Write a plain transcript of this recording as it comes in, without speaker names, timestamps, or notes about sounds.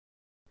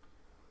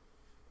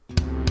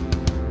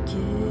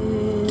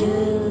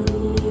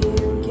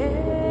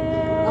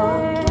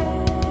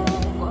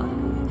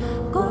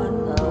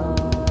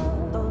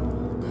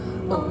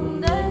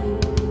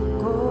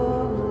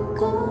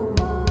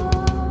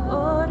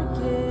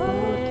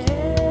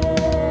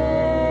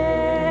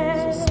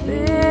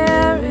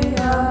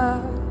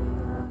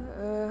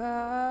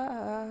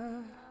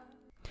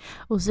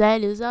Os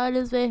velhos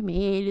olhos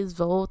vermelhos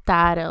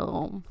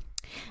voltaram.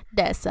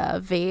 Dessa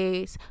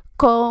vez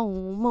com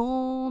o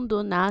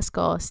mundo nas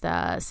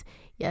costas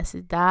e a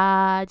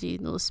cidade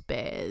nos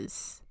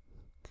pés.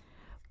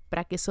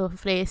 Pra que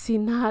sofrer se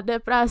nada é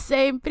pra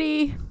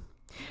sempre?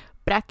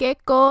 Pra que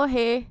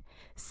correr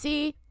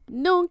se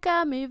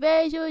nunca me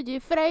vejo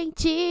de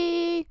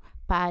frente?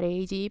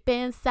 Parei de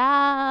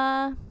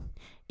pensar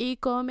e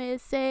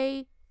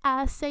comecei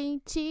a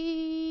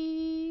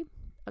sentir.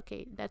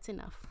 Okay, that's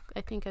enough.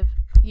 I think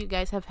you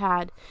guys have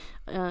had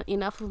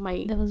enough of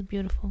my That was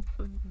beautiful.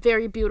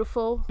 very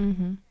beautiful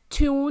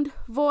tuned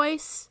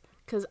voice,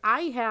 because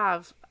I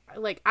have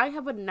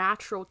a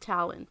natural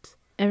talent.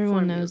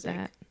 Everyone knows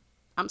that.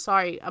 I'm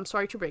sorry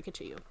to break it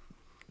to you.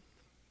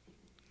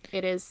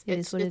 It is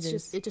what it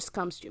is. It just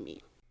comes to me.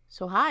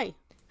 So hi.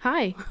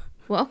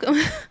 Welcome.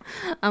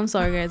 I'm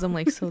sorry guys, I'm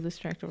like so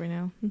distracted right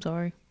now. I'm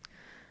sorry.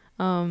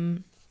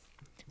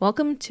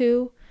 Welcome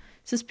to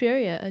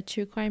Suspiria, a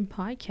true crime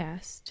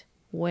podcast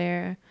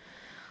where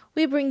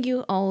we bring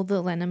you all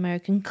the Latin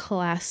American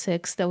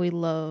classics that we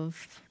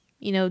love.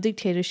 You know,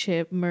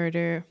 dictatorship,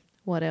 murder,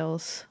 what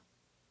else?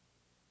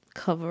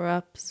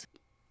 Cover-ups.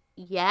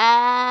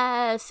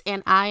 Yes,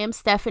 and I am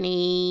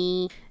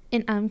Stephanie.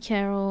 And I'm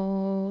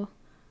Carol.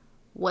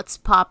 What's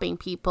popping,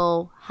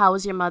 people? How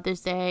was your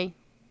Mother's Day?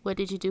 What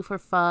did you do for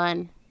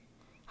fun?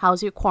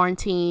 How's your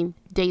quarantine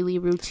daily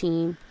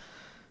routine?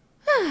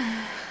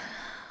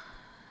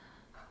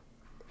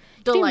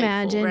 Can you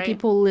imagine, right?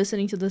 People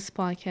listening to this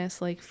podcast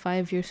like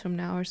 5 years from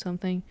now or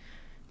something?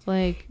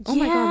 Like, oh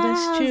my God,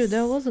 that's true.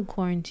 There was a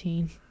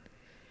quarantine.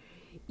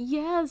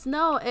 Yes,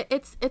 no,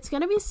 it's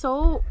gonna be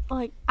so,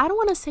 like, I don't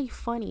want to say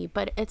funny,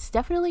 but it's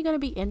definitely gonna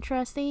be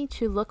interesting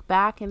to look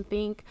back and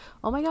think,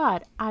 oh my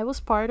God, I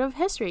was part of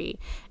history.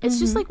 It's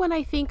just like when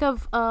I think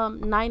of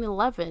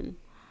 9/11,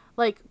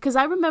 like, because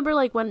I remember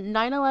like when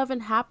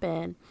 9/11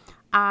 happened,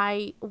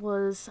 I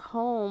was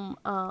home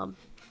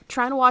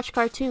trying to watch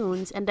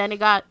cartoons, and then it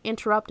got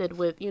interrupted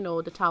with, you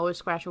know, the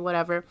towers crash or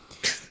whatever.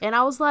 And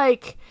I was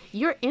like,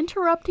 you're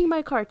interrupting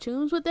my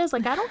cartoons with this?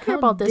 Like, I don't care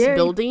about this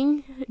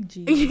building.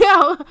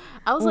 Yeah,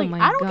 I was like,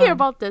 I don't care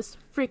about this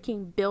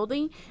freaking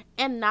building.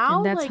 And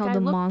now, like, I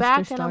look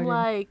back and I'm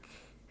like,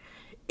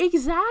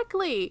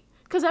 exactly.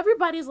 Because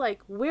everybody's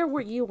like, where were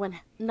you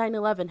when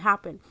 9/11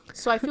 happened?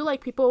 So I feel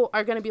like people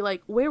are going to be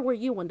like, where were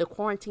you when the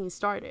quarantine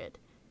started?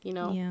 You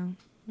know? Yeah.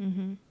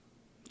 Mm-hmm.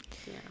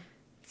 Yeah.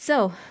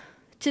 So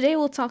today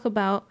we'll talk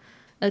about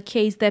a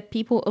case that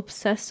people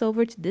obsess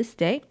over to this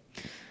day.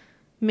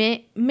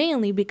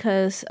 Mainly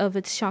because of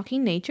its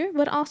shocking nature,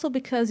 but also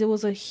because it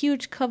was a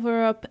huge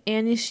cover-up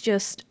and it's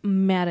just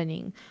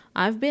maddening.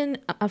 I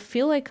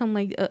feel like I'm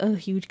like a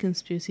huge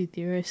conspiracy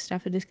theorist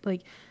after this.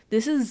 Like,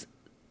 this is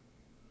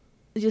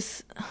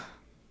just,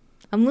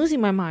 I'm losing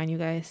my mind, you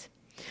guys.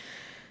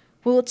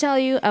 We'll tell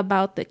you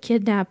about the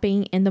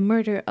kidnapping and the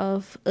murder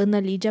of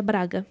Lídia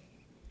Braga.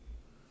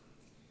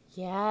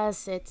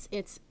 Yes,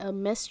 it's a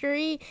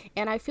mystery,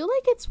 and I feel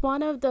like it's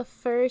one of the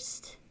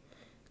first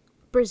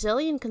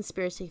Brazilian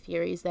conspiracy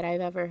theories that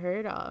I've ever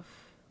heard of,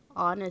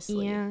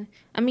 honestly. Yeah,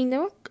 I mean,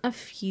 there were a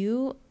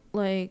few,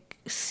 like,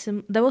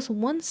 there was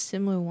one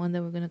similar one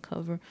that we're gonna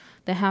cover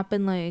that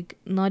happened, like,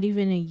 not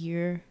even a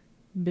year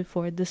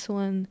before this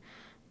one,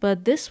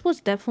 but this was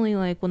definitely,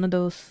 like, one of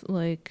those,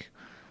 like,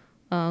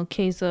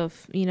 case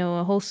of, you know,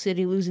 a whole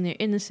city losing their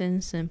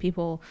innocence and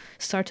people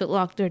start to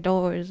lock their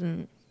doors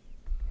and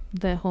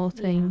that whole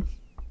thing.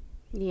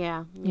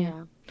 Yeah.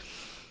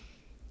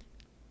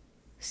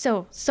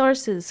 So,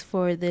 sources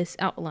for this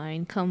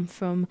outline come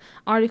from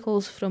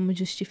articles from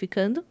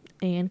Justificando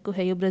and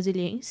Correio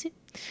Brasiliense,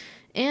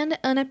 and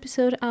an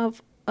episode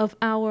of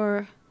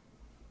our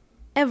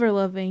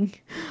ever-loving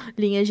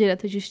Linha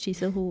Direta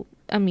Justiça, who,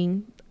 I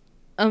mean,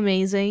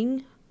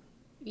 amazing.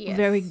 Yes,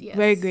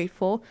 very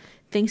grateful.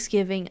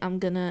 Thanksgiving, I'm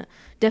gonna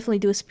definitely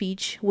do a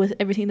speech with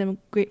everything that I'm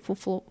grateful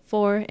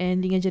for,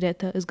 and Linha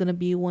Direta is gonna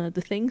be one of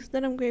the things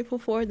that I'm grateful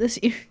for this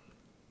year.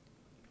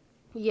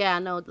 Yeah,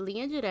 no,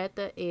 Linha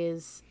Direta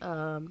is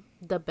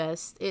the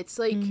best. It's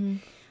like,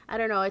 I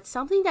don't know, it's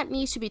something that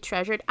needs to be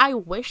treasured. I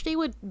wish they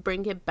would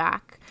bring it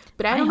back,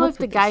 but I don't know if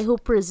the guy who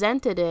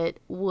presented it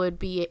would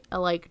be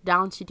like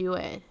down to do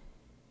it.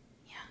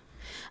 Yeah,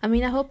 I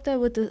mean, I hope that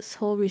with this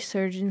whole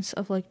resurgence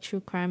of like true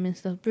crime and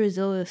stuff,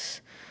 Brazil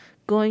is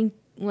going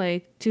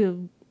like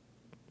to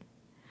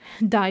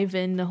dive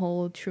in the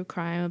whole true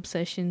crime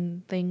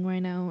obsession thing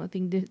right now. I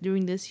think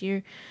during this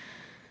year,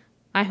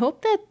 I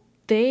hope that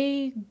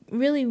they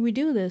really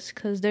redo this,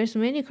 because there's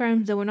many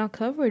crimes that were not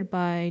covered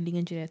by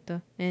Linha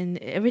Direta, and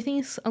everything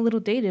is a little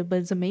dated, but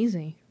it's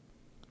amazing.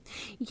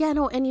 Yeah,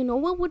 no, and you know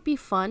what would be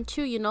fun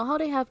too? You know how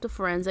they have the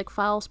Forensic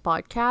Files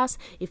podcast?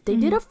 If they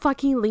did a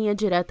fucking Linha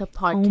Direta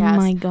podcast, oh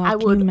my God, I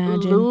would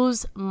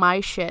lose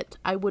my shit.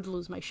 I would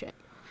lose my shit.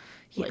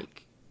 Yeah.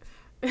 Like,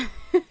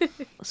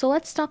 So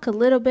let's talk a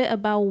little bit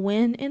about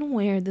when and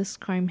where this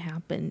crime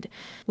happened.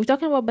 We're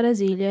talking about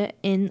Brasília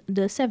in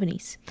the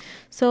 70s.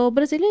 So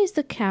Brasília is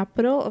the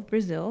capital of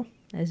Brazil,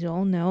 as you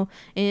all know,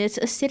 and it's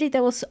a city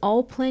that was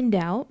all planned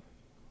out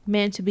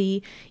meant to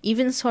be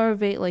even sort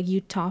of a like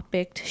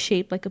utopic,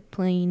 shaped like a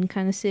plane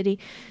kind of city.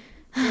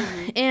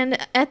 Mm-hmm.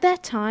 And at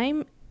that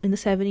time in the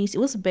 70s, it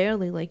was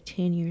barely like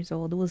 10 years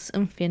old. It was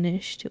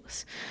unfinished. It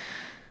was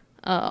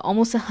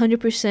almost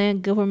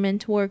 100%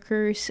 government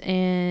workers,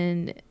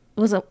 and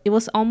it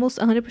was almost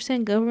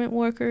 100% government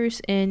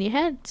workers, and it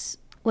had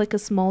like a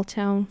small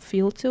town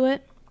feel to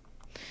it.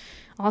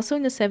 Also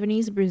in the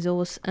 70s, Brazil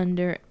was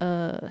under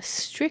a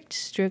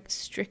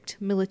strict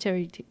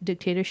military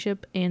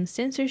dictatorship, and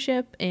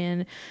censorship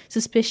and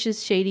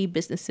suspicious shady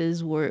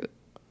businesses were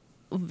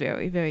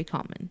very, very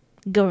common.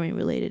 Government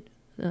related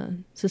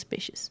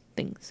suspicious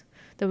things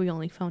that we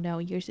only found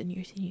out years and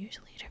years and years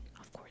later,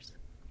 of course.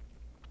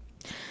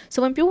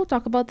 So when people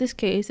talk about this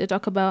case, they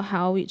talk about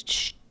how it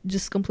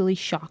just completely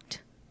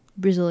shocked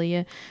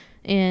Brasilia,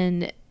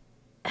 and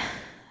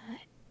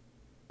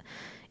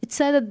it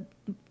said that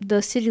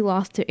the city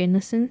lost their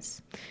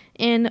innocence.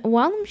 And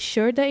while I'm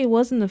sure that it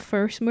wasn't the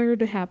first murder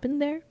to happen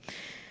there,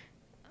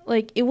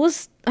 like it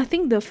was, I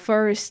think, the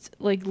first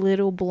like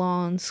little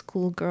blonde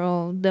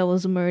schoolgirl that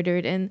was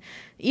murdered. And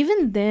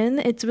even then,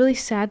 it's really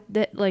sad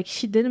that like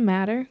she didn't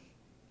matter,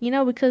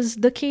 because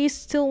the case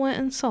still went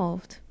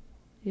unsolved.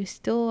 It's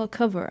still a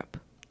cover up.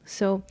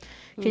 So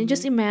can you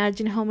just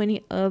imagine how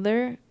many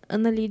other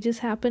Annalidias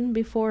happened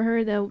before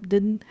her that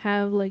didn't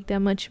have like that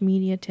much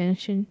media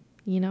attention,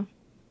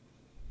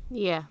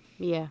 Yeah,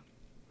 yeah,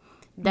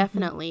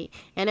 definitely.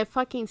 And it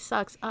fucking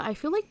sucks. I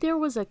feel like there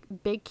was a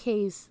big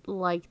case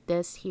like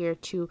this here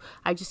too.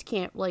 I just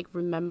can't like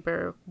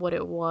remember what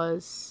it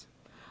was.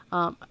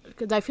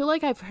 Because I feel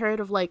like I've heard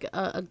of like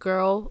a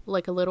girl,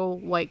 like a little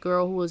white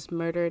girl who was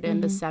murdered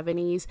in the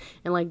 70s,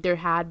 and like there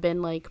had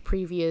been like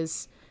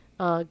previous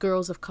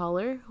girls of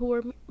color who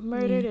were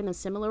murdered in a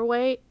similar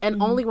way,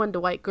 and only when the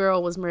white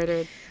girl was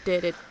murdered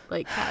did it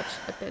like catch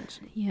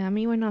attention. Yeah, I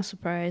mean, we're not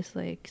surprised,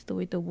 like, it's the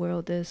way the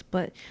world is,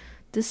 but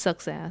this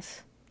sucks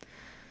ass.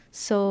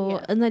 So,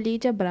 Yeah. Ana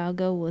Lídia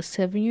Braga was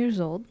 7 years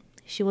old.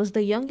 She was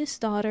the youngest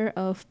daughter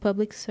of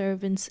public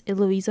servants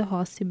Heloísa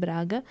Rossi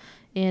Braga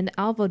and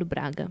Álvaro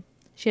Braga.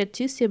 She had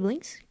two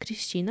siblings,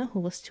 Cristina,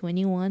 who was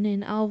 21,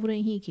 and Álvaro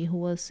Henrique, who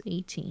was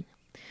 18.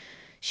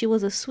 She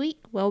was a sweet,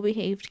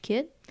 well-behaved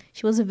kid.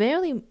 She was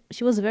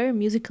very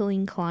musically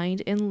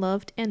inclined and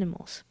loved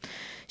animals.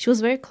 She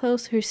was very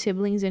close to her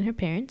siblings and her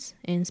parents,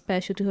 and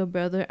special to her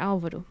brother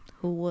Álvaro,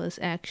 who was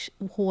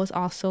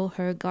also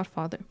her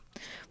godfather.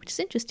 Which is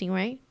interesting,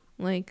 right?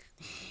 Like,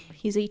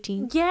 he's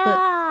 18.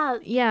 Yeah.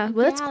 But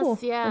that's cool.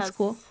 Yes. That's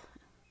cool.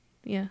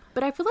 Yeah.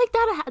 But I feel like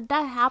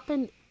that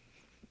happened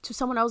to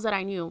someone else that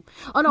I knew.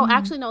 Oh no,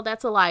 actually no,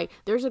 that's a lie.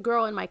 There's a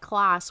girl in my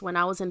class when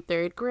I was in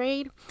 3rd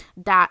grade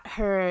that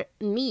her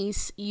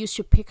niece used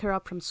to pick her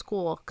up from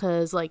school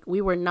because like we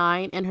were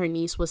 9 and her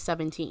niece was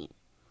 17.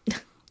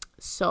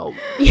 So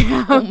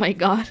yeah. Oh my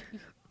god.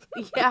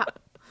 Yeah.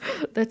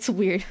 That's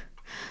weird.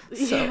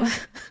 So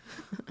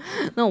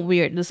not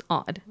weird, just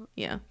odd.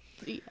 Yeah.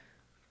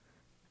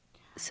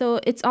 So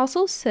it's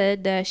also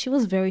said that she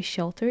was very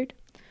sheltered.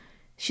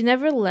 She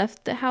never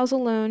left the house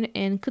alone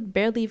and could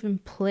barely even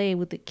play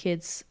with the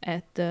kids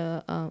at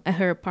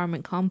her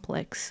apartment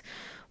complex.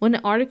 One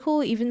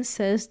article even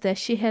says that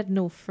she had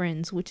no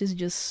friends, which is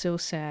just so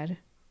sad.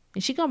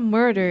 And she got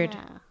murdered.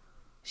 Yeah.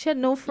 She had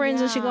no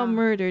friends and she got Yeah.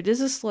 murdered. This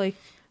is like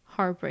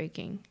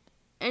heartbreaking.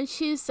 And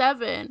she's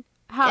 7.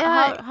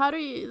 Yeah. How do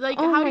you like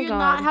Oh how my do you God.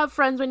 not have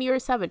friends when you were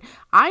 7?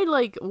 I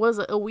like was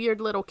a weird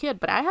little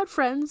kid, but I had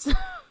friends.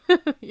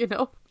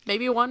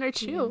 Maybe 1 or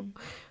 2,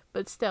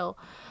 but still.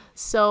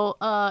 So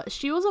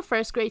she was a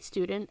 1st grade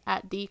student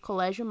at the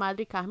Colégio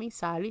Madre Carmen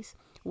Salles,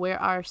 where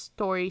our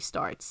story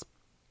starts.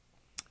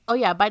 Oh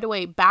yeah, by the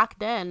way, back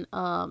then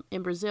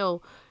in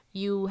Brazil,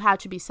 you had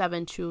to be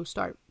 7 to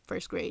start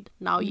 1st grade.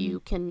 Now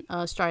you can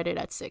start it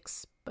at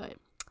 6, but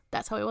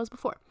that's how it was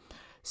before.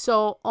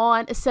 So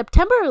on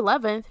September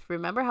 11th,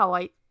 remember how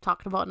I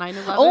talked about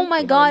 9/11? Oh my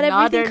We have God,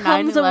 another everything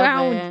comes 9/11.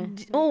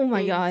 around. Oh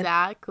my God.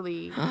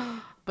 Exactly.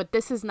 But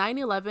this is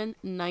 9/11,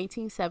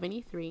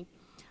 1973.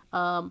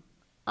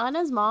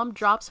 Anna's mom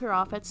drops her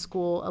off at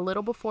school a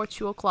little before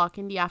 2 o'clock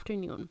in the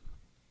afternoon.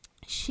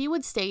 She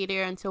would stay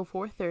there until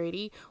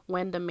 4:30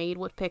 when the maid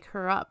would pick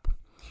her up.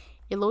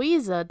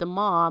 Heloísa, the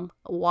mom,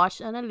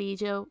 watched Ana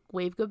Lídia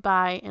wave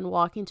goodbye and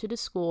walk into the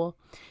school.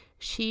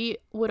 She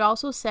would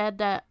also said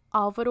that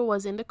Álvaro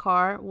was in the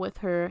car with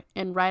her,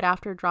 and right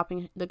after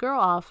dropping the girl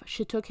off,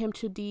 she took him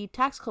to the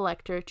tax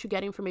collector to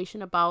get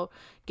information about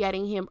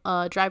getting him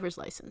a driver's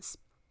license.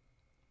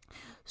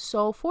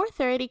 So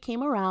 4:30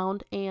 came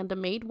around and the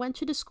maid went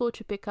to the school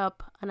to pick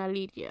up Ana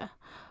Lídia,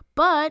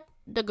 but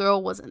the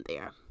girl wasn't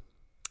there.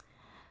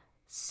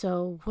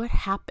 So what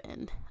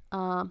happened?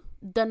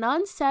 The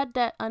nun said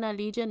that Ana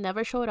Lídia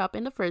never showed up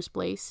in the first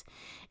place,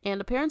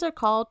 and the parents are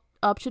called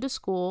up to the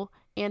school,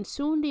 and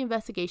soon the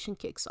investigation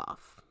kicks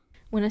off.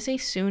 When I say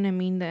soon, I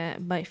mean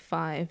that by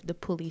 5, the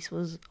police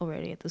was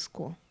already at the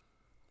school.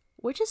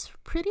 Which is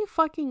pretty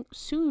fucking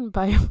soon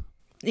by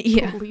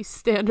Yeah. police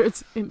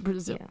standards in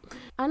Brazil. Yeah.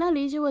 Ana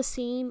Lídia was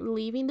seen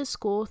leaving the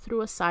school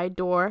through a side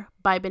door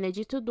by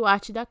Benedito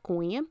Duarte da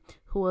Cunha,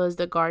 who was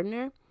the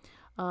gardener.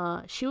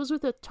 She was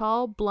with a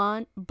tall,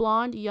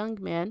 blonde young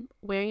man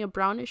wearing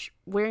brownish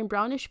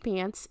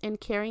pants and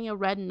carrying a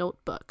red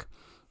notebook.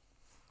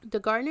 The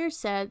gardener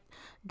said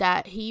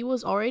that he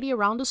was already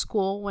around the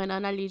school when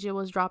Ana Lydia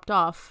was dropped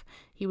off.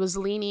 He was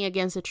leaning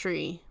against a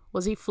tree.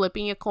 Was he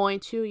flipping a coin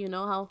too? You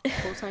know how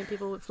cosine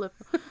people would flip?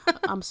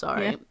 I'm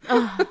sorry.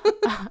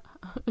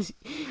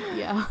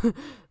 Yeah.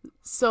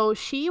 So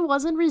she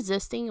wasn't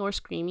resisting or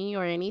screaming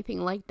or anything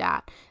like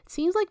that. It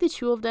seems like the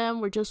two of them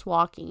were just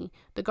walking.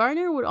 The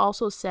gardener would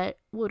also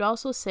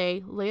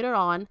say later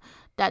on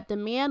that the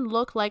man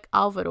looked like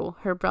Alvaro,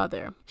 her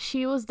brother.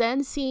 She was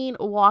then seen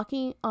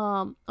walking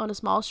on a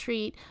small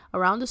street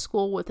around the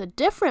school with a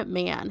different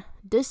man.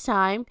 This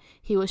time,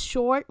 he was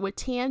short with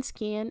tan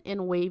skin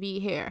and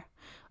wavy hair.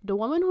 The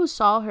woman who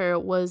saw her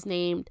was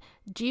named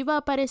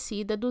Diva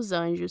Aparecida dos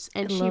Anjos,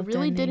 and I she love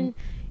really that name. didn't.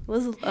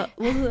 Was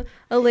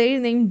a lady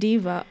named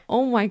Diva.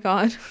 Oh my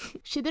god.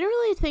 She didn't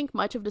really think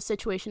much of the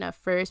situation at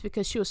first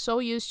because she was so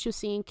used to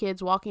seeing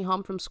kids walking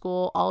home from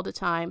school all the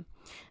time.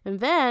 And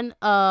then,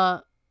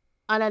 Ana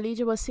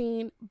Lydia was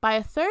seen by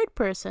a third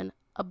person,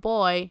 a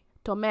boy,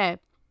 Tomé,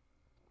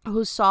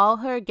 who saw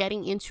her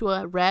getting into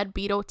a red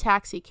Beetle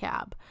taxi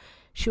cab.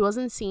 She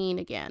wasn't seen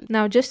again.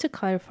 Now, just to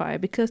clarify,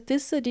 because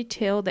this is a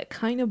detail that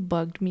kind of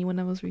bugged me when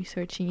I was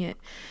researching it.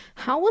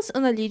 How was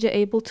Ana Lydia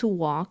able to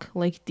walk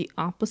like the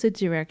opposite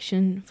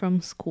direction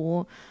from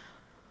school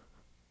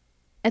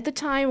at the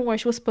time where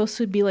she was supposed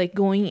to be like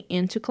going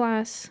into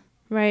class,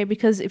 right?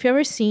 Because if you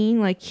ever seen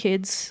like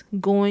kids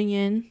going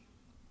in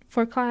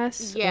for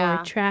class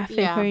or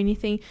traffic or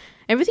anything,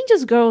 everything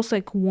just goes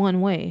like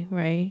one way,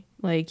 right?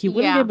 Like you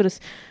wouldn't be able to,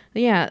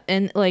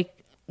 and like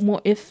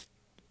more if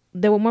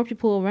there were more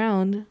people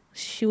around,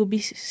 she would be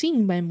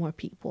seen by more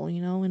people,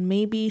 and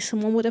maybe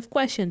someone would have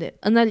questioned it.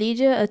 Ana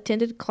Lydia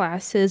attended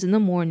classes in the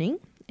morning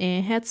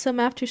and had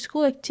some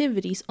after-school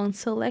activities on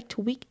select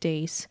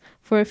weekdays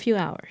for a few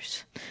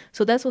hours.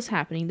 So that's what's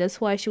happening. That's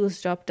why she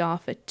was dropped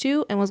off at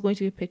 2 and was going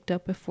to be picked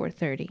up at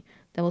 4:30.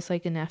 That was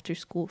like an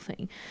after-school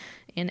thing.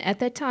 And at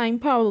that time,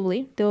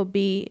 probably, there would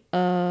be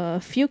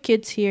a few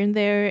kids here and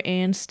there,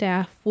 and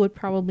staff would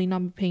probably not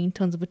be paying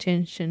tons of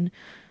attention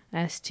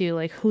as to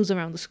like who's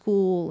around the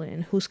school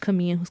and who's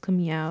coming in, who's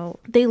coming out.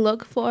 They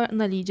look for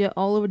Ana Lydia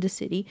all over the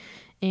city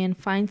and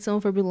find some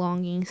of her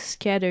belongings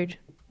scattered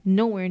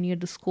nowhere near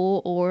the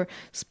school, or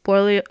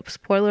spoiler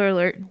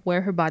alert,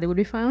 where her body would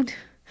be found.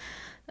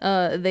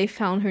 They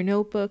found her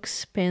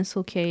notebooks,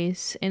 pencil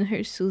case, and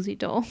her Susie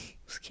doll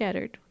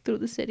scattered through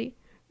the city.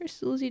 Her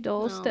Susie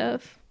doll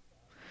stuff.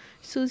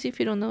 Susie, if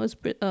you don't know, is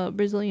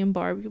Brazilian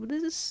Barbie. But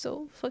this is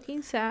so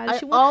fucking sad.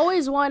 I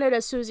always wanted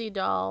a Susie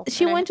doll.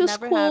 She went to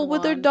school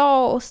with her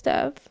doll,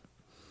 Steph.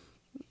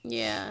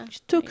 Yeah. She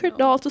took her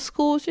doll to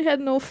school. She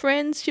had no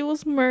friends. She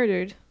was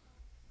murdered.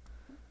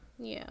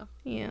 Yeah.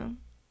 Yeah.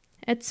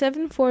 At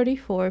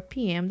 7:44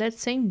 p.m. that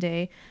same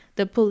day,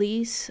 the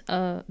police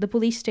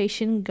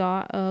station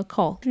got a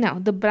call. Now,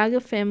 the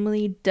Braga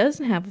family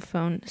doesn't have a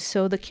phone,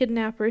 so the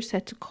kidnappers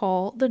had to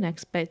call the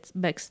next best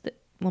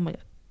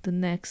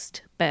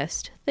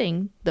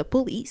thing, the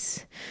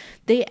police.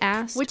 They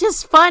asked, which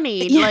is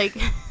funny, like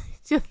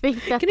to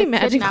think that the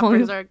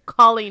kidnappers are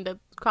calling the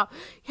call.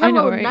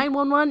 Hello,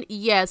 911.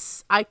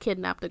 Yes, I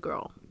kidnapped a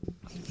girl.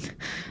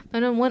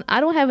 911. I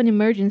don't have an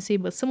emergency,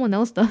 but someone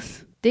else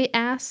does. They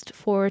asked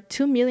for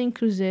 2 million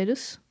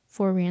cruzeiros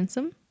for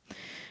ransom,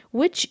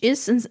 which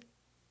is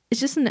it's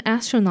just an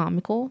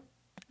astronomical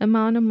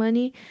amount of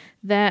money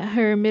that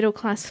her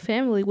middle-class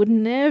family would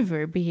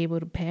never be able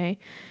to pay.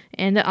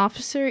 And the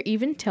officer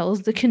even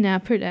tells the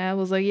kidnapper that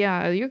was like,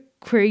 yeah, you're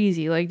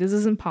crazy, like this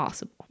is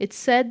impossible. It's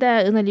said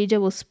that Ana Lydia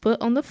was put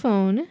on the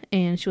phone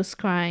and she was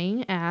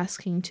crying,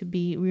 asking to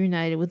be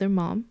reunited with her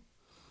mom.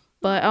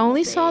 But I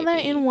only saw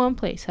that in one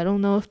place. I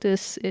don't know if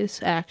this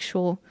is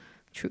actual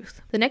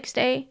truth. The next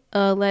day,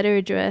 a letter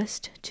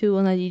addressed to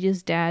Ana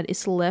Lydia's dad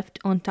is left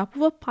on top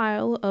of a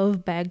pile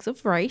of bags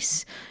of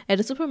rice at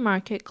a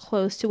supermarket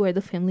close to where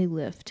the family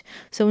lived.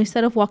 So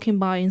instead of walking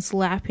by and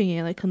slapping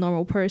it like a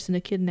normal person, the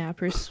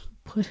kidnappers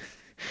put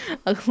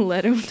a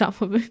letter on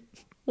top of it.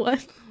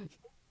 What?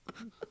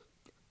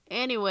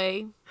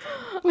 Anyway.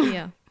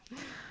 Yeah.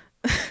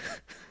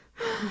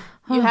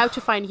 You have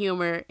to find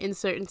humor in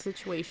certain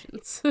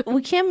situations.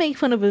 We can't make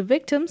fun of the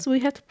victims. We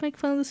have to make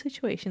fun of the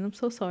situation. I'm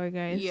so sorry,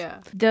 guys. Yeah.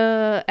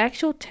 The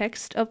actual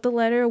text of the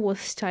letter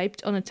was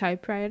typed on a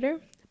typewriter,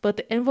 but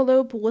the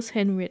envelope was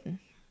handwritten.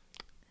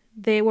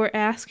 They were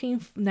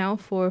asking now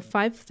for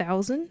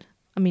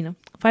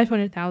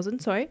 500,000,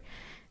 sorry.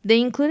 They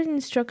included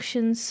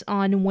instructions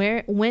on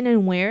when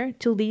and where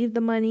to leave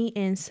the money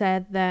and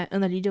said that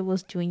Ana Lydia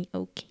was doing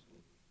okay.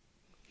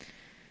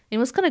 It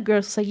was kind of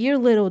gross. It's like, your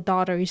little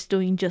daughter is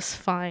doing just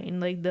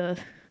fine. Like, the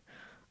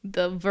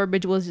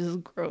verbiage was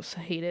just gross. I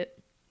hate it.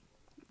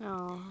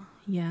 Oh.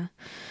 Yeah.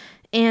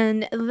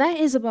 And that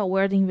is about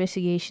where the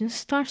investigation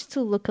starts to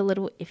look a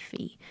little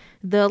iffy.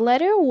 The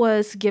letter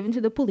was given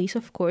to the police,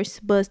 of course,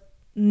 but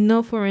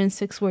no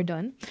forensics were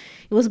done.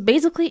 It was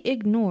basically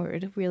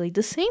ignored, really.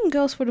 The same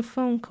goes for the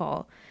phone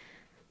call.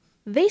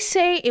 They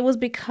say it was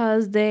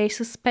because they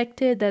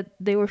suspected that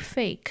they were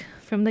fake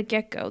from the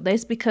get-go.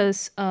 That's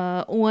because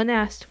one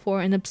asked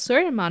for an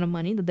absurd amount of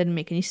money that didn't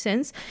make any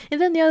sense,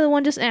 and then the other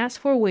one just asked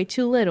for way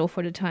too little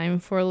for the time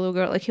for a little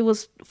girl. Like it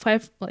was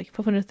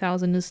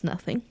 500,000 is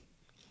nothing.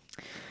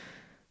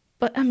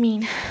 But I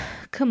mean,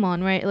 come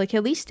on, right? Like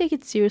at least take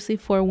it seriously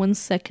for 1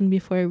 second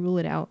before I rule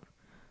it out.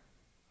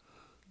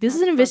 This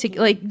is an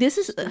investigation. Like this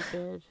is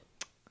stupid.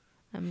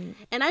 I mean,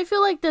 and I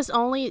feel like this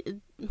only.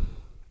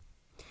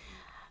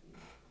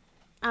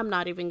 I'm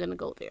not even gonna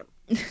go there.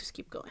 Just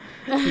keep going.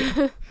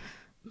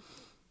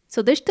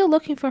 So they're still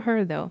looking for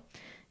her though.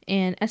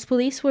 And as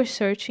police were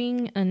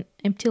searching an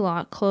empty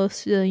lot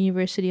close to the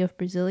University of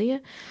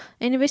Brasilia,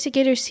 an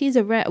investigator sees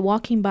a rat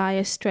walking by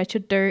a stretch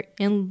of dirt,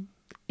 and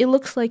it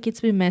looks like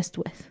it's been messed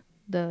with,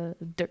 the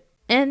dirt.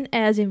 And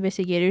as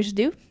investigators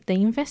do, they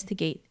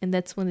investigate, and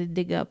that's when they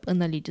dig up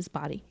Lídia's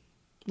body,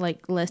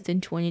 like less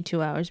than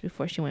 22 hours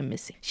before she went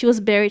missing. She was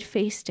buried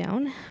face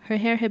down. Her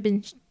hair had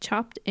been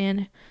chopped,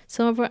 and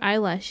some of her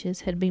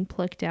eyelashes had been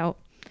plucked out.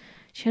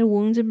 She had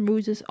wounds and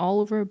bruises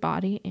all over her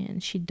body,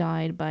 and she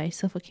died by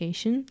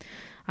suffocation.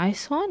 I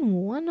saw in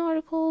one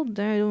article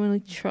that I don't really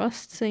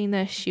trust saying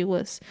that she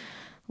was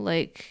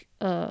like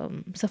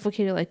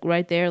suffocated like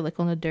right there, like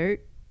on the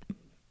dirt.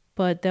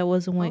 But that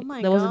wasn't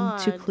wasn't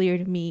too clear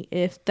to me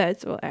if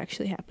that's what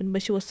actually happened.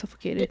 But she was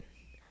suffocated.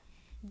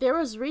 There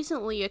was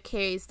recently a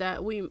case that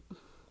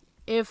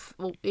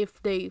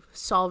if they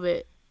solve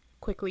it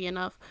quickly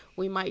enough,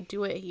 we might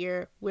do it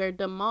here, where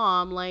the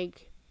mom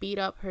like beat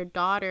up her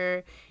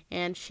daughter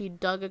and she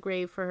dug a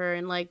grave for her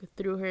and like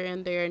threw her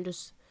in there and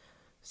just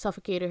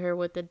suffocated her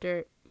with the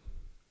dirt.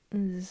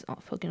 This is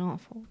fucking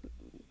awful.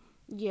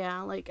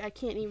 Yeah, like I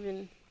can't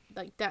even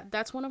like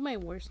that's one of my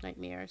worst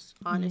nightmares,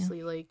 honestly.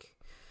 Yeah. Like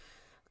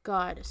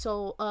God.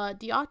 So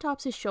the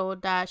autopsy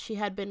showed that she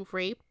had been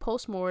raped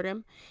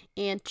post-mortem,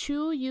 and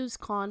 2 used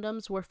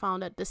condoms were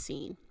found at the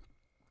scene.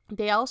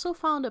 They also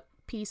found a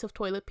piece of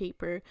toilet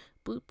paper,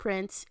 boot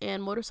prints,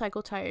 and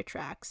motorcycle tire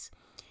tracks.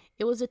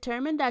 It was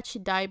determined that she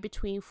died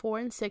between 4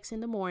 and 6 in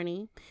the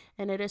morning,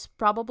 and it is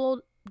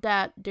probable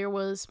that there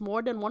was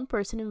more than one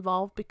person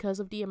involved because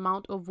of the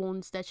amount of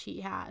wounds that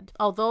she had.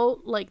 Although,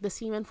 like, the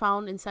semen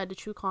found inside the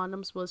 2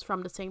 condoms was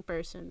from the same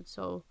person,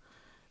 so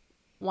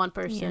one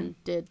person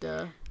did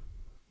the...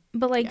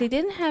 But, like, they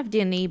didn't have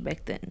DNA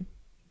back then,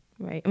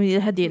 right? I mean, they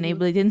had DNA,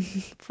 but they didn't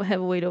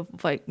have a way to,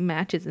 like,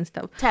 matches and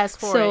stuff. Test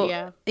for it,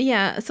 yeah.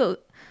 Yeah, so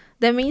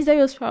that means that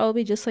it was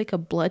probably just, like, a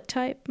blood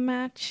type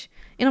match.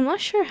 And I'm not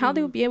sure how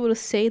they would be able to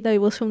say that it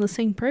was from the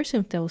same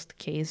person if that was the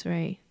case,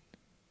 right?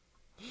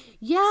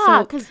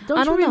 Yeah, because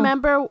don't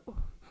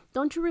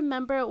you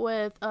remember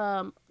with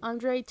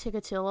Andre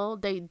Ticatillo,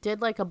 they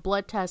did like a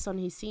blood test on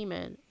his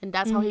semen, and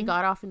that's how he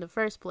got off in the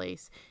first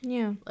place.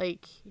 Yeah.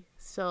 Like,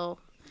 so...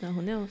 No,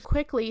 who knows?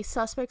 Quickly,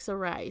 suspects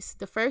arise.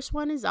 The first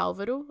one is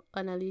Álvaro,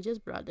 Lídia's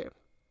brother.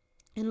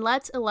 And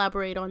let's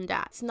elaborate on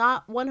that. It's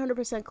not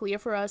 100% clear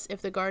for us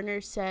if the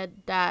gardener said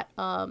that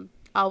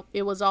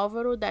it was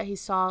Álvaro that he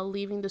saw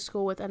leaving the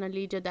school with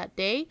Lídia that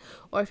day,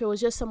 or if it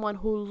was just someone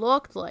who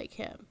looked like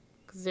him,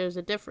 because there's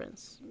a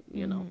difference,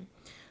 you know.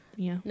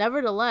 Yeah.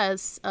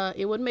 Nevertheless,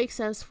 it would make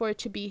sense for it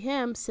to be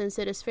him, since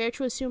it is fair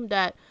to assume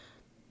that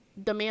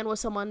the man was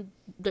someone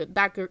the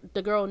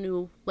girl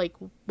knew like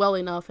well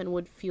enough and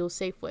would feel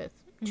safe with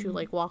to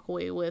like walk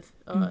away with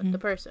the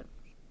person.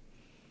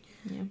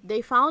 Yeah.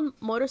 They found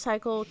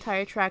motorcycle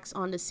tire tracks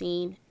on the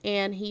scene,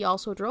 and he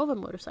also drove a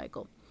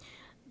motorcycle.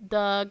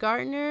 The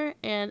gardener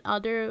and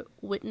other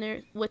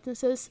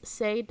witnesses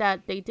say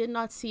that they did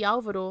not see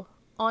Álvaro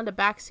on the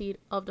backseat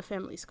of the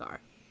family's car.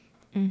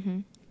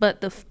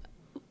 But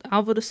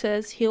Álvaro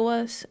says he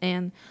was,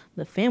 and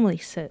the family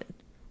said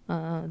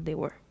they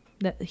were,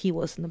 that he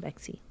was in the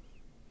backseat.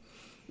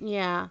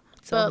 Yeah,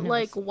 so but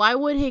like, why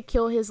would he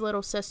kill his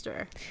little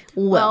sister?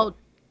 Well,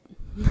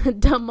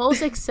 the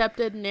most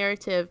accepted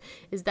narrative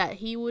is that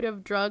he would have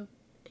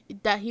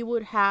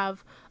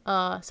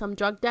some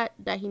drug debt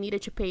that he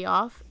needed to pay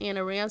off, and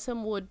a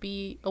ransom would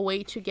be a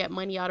way to get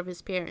money out of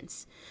his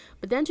parents.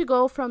 But then to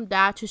go from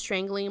that to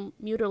strangling,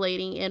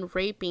 mutilating, and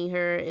raping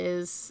her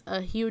is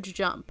a huge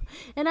jump.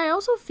 And I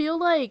also feel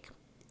like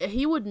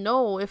he would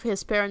know if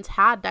his parents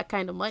had that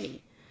kind of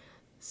money.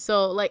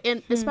 So, like,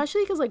 and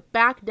especially because, like,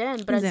 back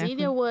then,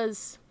 Brasilia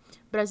was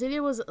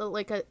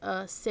like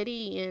a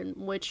city in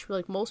which,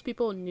 like, most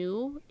people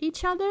knew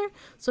each other.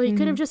 So he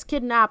could have just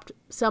kidnapped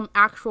some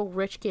actual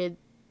rich kid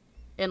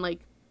and, like,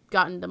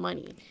 gotten the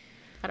money.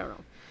 I don't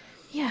know.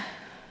 Yeah.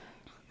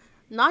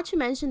 Not to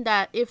mention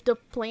that if the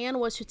plan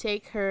was to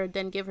take her,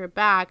 then give her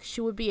back,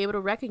 she would be able to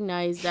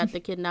recognize that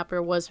the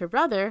kidnapper was her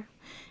brother,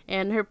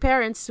 and her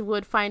parents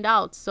would find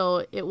out.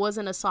 So it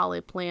wasn't a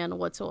solid plan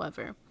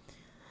whatsoever.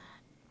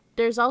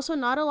 There's also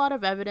not a lot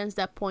of evidence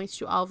that points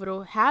to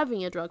Álvaro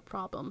having a drug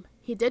problem.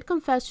 He did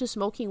confess to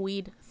smoking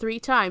weed 3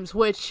 times,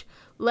 which,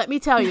 let me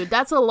tell you,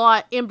 that's a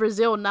lot in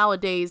Brazil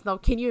nowadays. Now,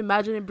 can you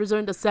imagine in Brazil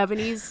in the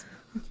 70s?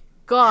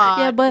 God,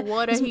 yeah, but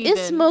what a heathen.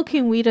 Is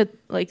smoking weed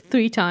like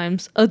 3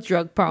 times a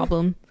drug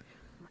problem?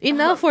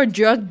 Enough for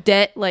drug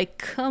debt, like,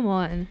 come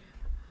on.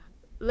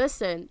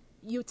 Listen,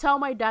 you tell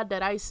my dad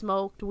that I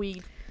smoked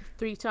weed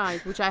 3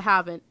 times, which I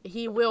haven't.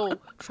 He will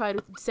try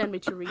to send me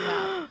to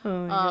rehab.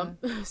 Oh my god.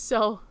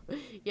 So,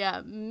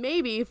 yeah,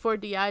 maybe for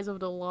the eyes of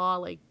the law,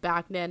 like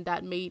back then,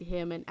 that made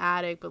him an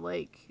addict, but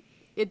like,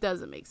 it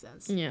doesn't make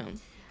sense. Yeah.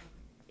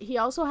 He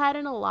also had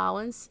an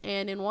allowance,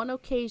 and in one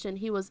occasion,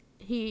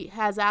 he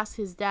has asked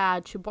his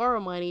dad to borrow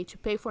money to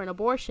pay for an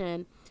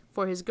abortion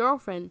for his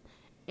girlfriend,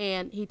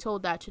 and he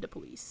told that to the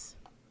police.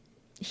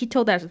 He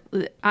told that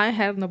I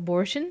had an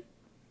abortion.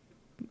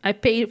 I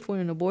paid for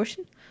an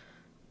abortion.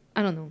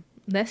 I don't know.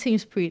 That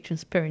seems pretty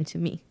transparent to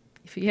me.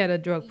 If he had a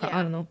drug problem,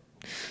 I don't know.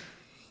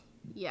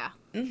 Yeah.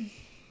 And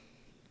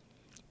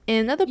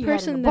another You had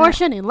person an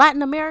abortion in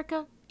Latin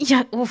America?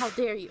 Yeah. How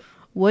dare you?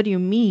 What do you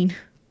mean?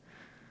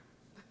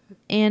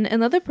 And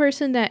another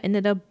person that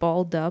ended up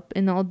balled up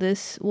in all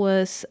this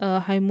was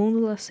Raimundo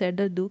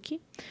Lacerda Duque,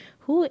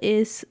 who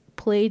is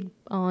played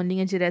on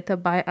Linha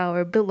Direta by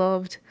our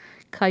beloved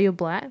Caio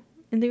Blatt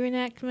in the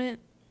reenactment.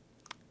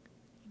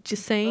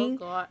 Just saying.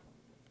 Oh, God.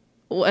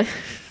 What?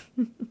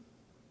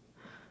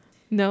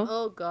 No?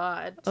 Oh,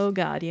 God. Oh,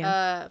 God,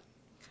 yeah.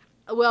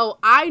 Well,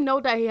 I know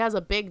that he has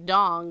a big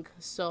dong,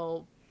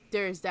 so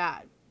there's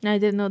that. I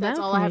didn't know That's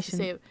that all I have to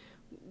information.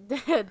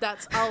 say.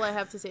 That's all I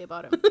have to say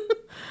about him.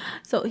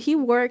 So he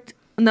worked,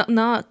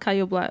 not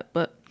Caio Blatt,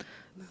 but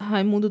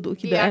Raimundo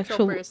Duque, the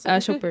actual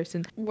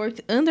person,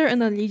 worked under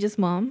Ana Lídia's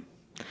mom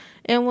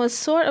and was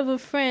sort of a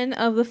friend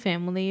of the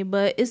family,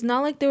 but it's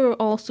not like they were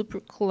all super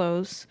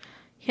close.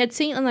 He had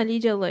seen Ana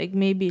Lídia like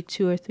maybe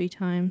 2 or 3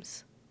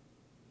 times.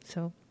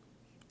 So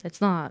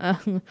that's not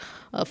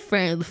a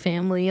friend of the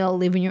family, I'll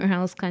live in your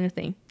house kind of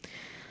thing.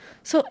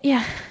 So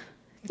yeah,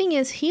 thing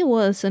is, he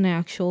was an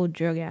actual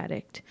drug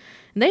addict.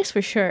 And that's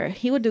for sure.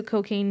 He would do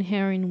cocaine,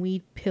 heroin,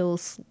 weed,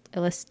 pills,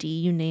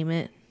 LSD, you name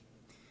it.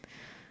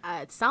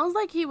 It sounds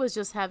like he was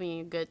just having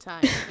a good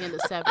time in the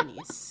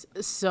 70s.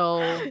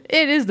 So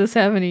It is the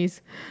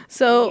 70s.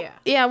 So, Yeah.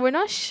 yeah, we're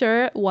not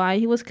sure why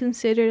he was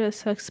considered a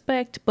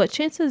suspect, but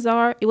chances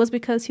are it was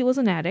because he was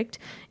an addict,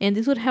 and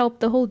this would help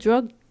the whole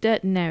drug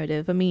debt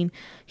narrative. I mean,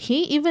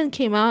 he even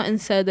came out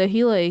and said that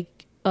he,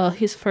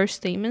 his first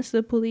statements to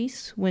the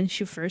police when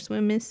she first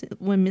went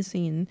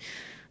missing,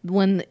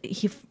 when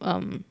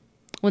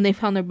when they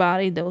found her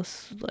body, that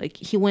was,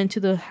 he went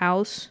to the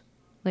house,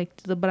 to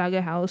the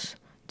Braga house,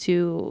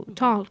 to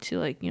talk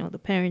to the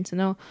parents and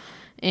all,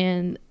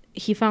 and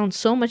he found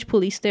so much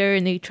police there,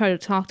 and they tried to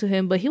talk to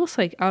him, but he was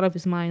out of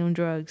his mind on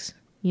drugs,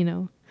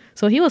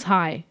 so he was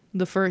high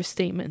the first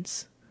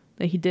statements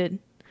that he did,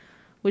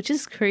 which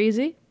is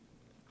crazy,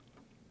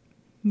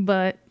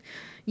 but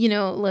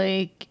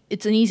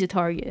it's an easy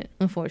target,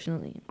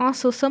 unfortunately.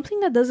 Also, something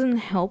that doesn't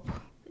help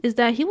is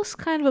that he was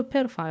kind of a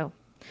pedophile.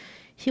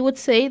 He would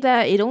say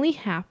that it only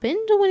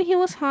happened when he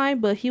was high,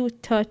 but he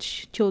would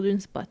touch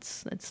children's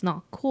butts. That's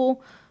not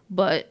cool,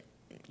 but,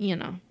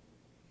 Yikes.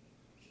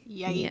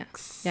 Yeah,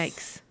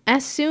 yikes.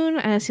 As soon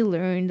as he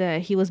learned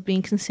that he was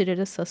being considered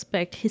a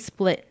suspect, he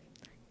split.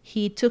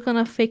 He took on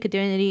a fake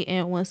identity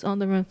and was on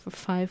the run for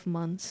 5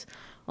 months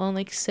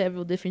on,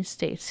 several different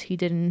states. He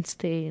didn't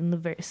stay in the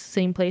very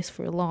same place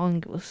for long.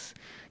 It was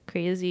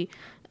crazy.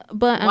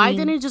 But, Why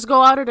didn't he just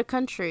go out of the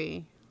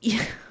country?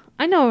 Yeah,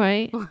 I know,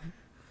 right?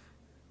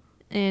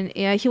 And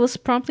yeah, he was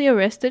promptly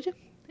arrested,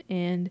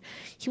 and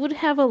he would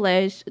have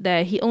alleged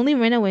that he only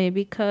ran away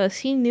because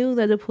he knew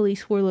that the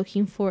police were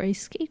looking for a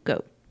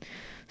scapegoat.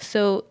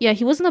 So yeah,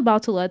 he wasn't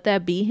about to let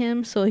that be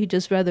him, so he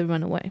just rather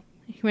run away.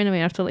 He ran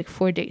away after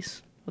 4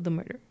 days of the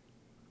murder.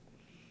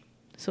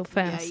 So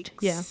fast.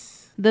 Yikes. Yeah.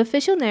 The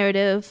official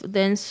narrative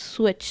then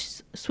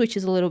switches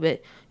a little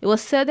bit. It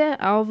was said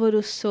that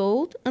Álvaro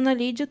sold Ana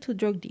Lídia to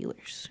drug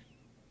dealers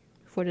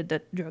for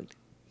the drug.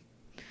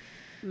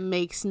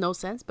 Makes no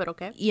sense, but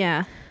okay.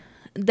 Yeah.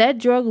 That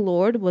drug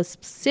lord was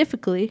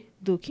specifically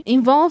Duque.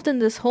 Involved in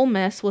this whole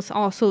mess was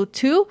also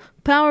 2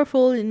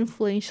 powerful and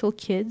influential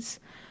kids.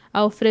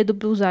 Alfredo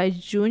Buzaid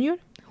Jr.,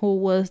 who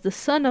was the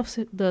son of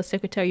the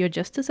Secretary of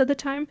Justice at the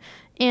time,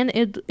 and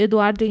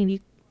Eduardo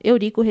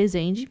Eurico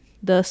Rezende,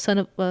 the son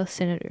of a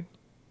senator.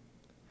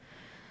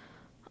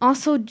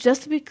 Also,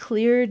 just to be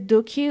clear,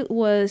 Duque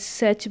was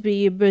said to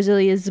be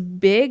Brazilia's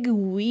big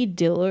weed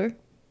dealer.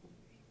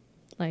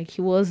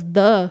 He was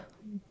the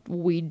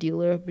weed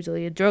dealer,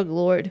 Brazilian drug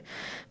lord.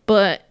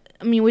 But,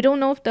 we don't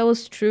know if that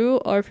was true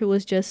or if it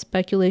was just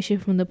speculation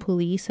from the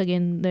police.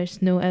 Again,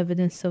 there's no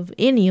evidence of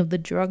any of the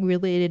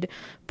drug-related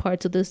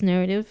parts of this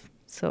narrative,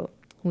 so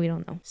we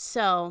don't know.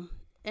 So,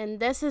 and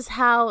this is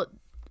how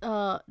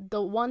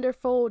the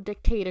wonderful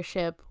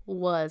dictatorship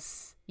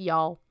was,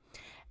 y'all.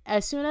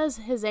 As soon as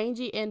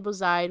Rezende and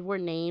Buzaid were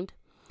named,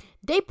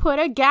 they put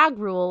a gag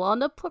rule on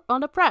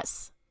the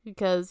press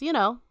because, you're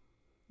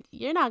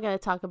not going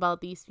to talk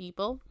about these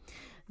people.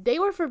 They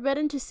were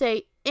forbidden to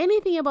say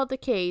anything about the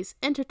case,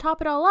 and to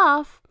top it all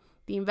off,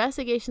 the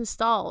investigation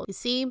stalled. You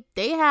see,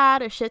 they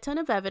had a shit ton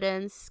of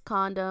evidence,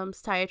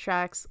 condoms, tire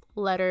tracks,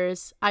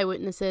 letters,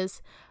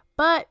 eyewitnesses,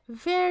 but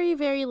very,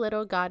 very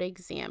little got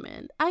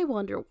examined. I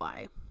wonder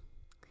why.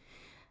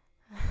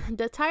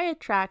 The tire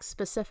tracks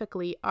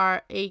specifically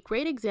are a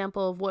great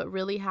example of what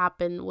really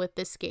happened with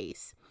this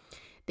case.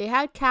 They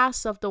had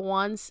casts of the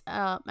ones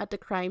at the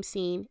crime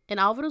scene, and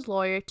Alvaro's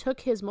lawyer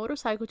took his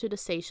motorcycle to the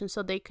station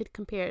so they could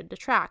compare the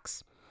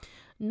tracks.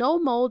 No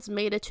molds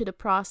made it to the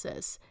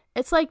process.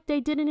 It's like they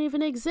didn't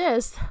even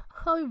exist.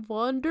 I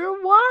wonder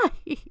why.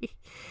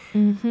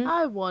 Mm-hmm.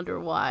 I wonder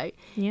why.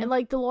 Yeah. And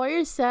like the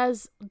lawyer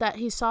says that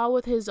he saw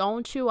with his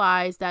own two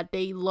eyes that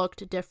they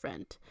looked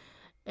different.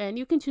 And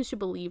you can choose to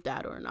believe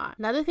that or not.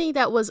 Another thing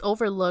that was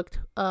overlooked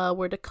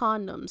were the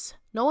condoms.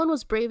 No one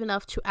was brave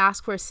enough to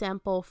ask for a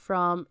sample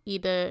from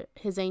either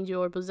Resende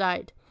or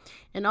Buzaid.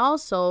 And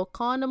also,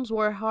 condoms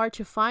were hard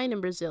to find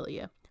in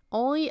Brasilia.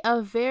 Only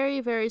a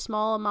very, very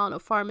small amount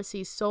of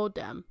pharmacies sold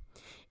them.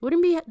 It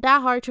wouldn't be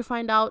that hard to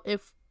find out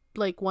if,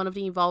 like, one of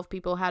the involved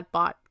people had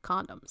bought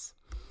condoms.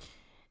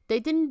 They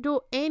didn't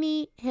do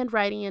any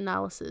handwriting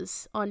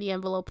analysis on the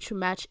envelope to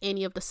match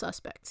any of the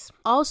suspects.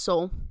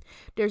 Also,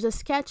 there's a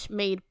sketch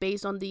made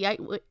based on the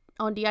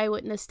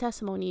eyewitness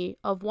testimony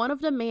of one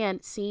of the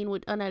men seen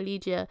with Ana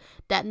Lídia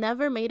that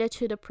never made it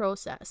to the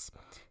process.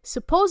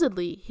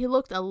 Supposedly, he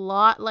looked a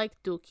lot like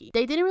Duque.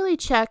 They didn't really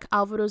check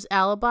Alvaro's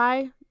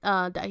alibi,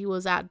 that he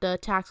was at the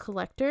tax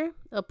collector,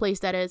 a place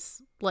that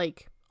is,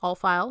 like, all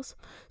files.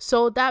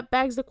 So that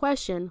begs the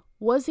question,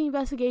 was the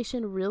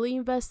investigation really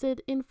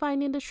invested in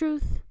finding the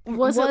truth?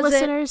 Was it,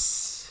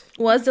 listeners?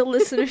 Was it,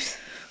 listeners?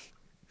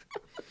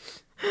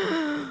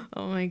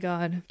 Oh my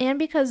god. And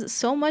because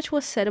so much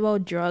was said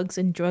about drugs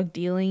and drug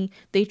dealing,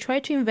 they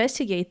tried to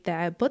investigate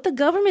that, but the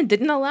government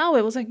didn't allow it.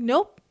 It was like,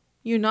 nope,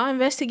 you're not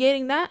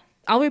investigating that.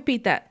 I'll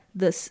repeat that.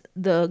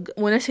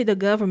 When I say the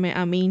government,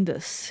 I mean the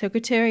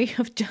Secretary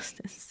of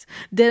Justice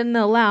didn't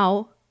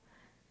allow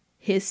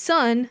his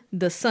son,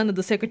 the son of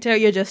the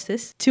Secretary of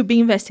Justice, to be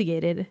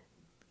investigated.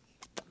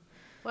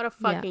 What a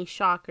fucking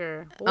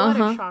shocker. What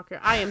a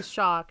shocker. I am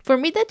shocked. For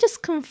me, that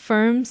just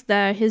confirms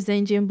that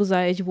Resende and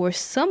Buzaid were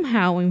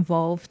somehow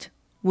involved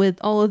with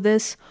all of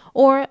this,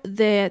 or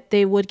that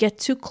they would get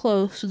too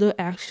close to the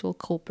actual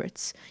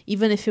culprits,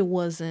 even if it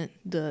wasn't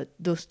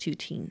those two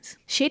teens.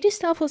 Shady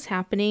stuff was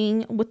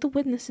happening with the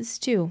witnesses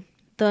too.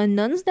 The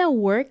nuns that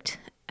worked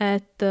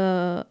at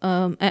the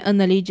at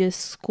Ana Lídia's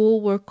school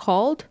were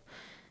called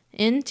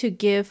in to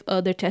give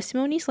their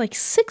testimonies like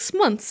 6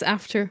 months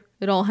after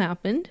it all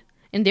happened.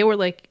 And they were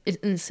like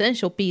an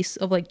essential piece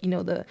of, like, you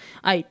know, the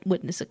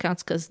eyewitness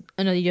accounts, because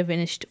Ana Lídia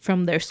vanished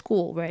from their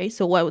school, right?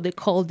 So why would they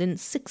called in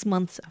 6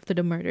 months after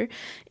the murder?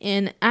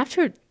 And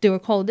after they were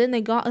called in, they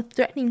got a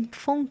threatening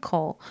phone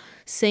call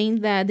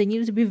saying that they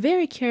needed to be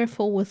very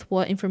careful with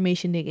what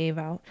information they gave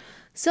out.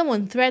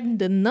 Someone threatened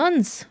the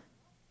nuns.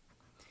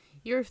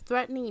 You're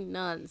threatening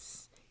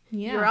nuns.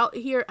 Yeah. You're out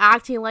here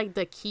acting like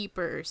the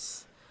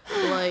keepers.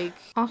 Like,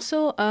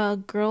 also, a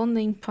girl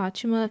named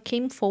Fatima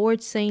came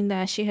forward saying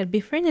that she had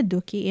befriended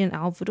Duque and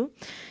Alvaro,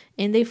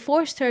 and they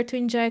forced her to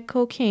inject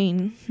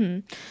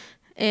cocaine.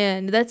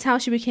 And that's how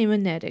she became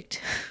an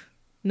addict.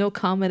 No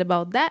comment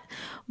about that.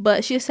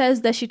 But she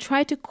says that she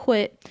tried to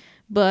quit,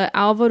 but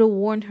Alvaro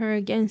warned her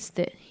against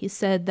it. He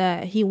said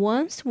that he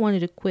once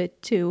wanted to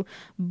quit too,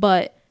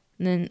 but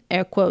then,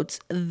 air quotes,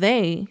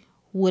 they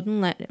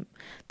wouldn't let him.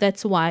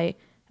 That's why,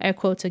 air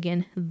quotes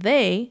again,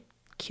 they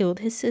killed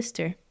his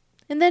sister.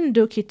 And then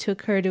Duque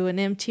took her to an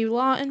empty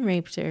lot and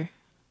raped her.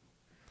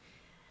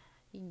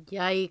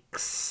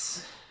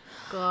 Yikes.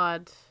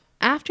 God.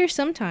 After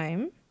some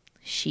time,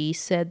 she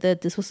said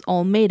that this was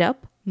all made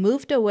up,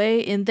 moved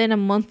away, and then a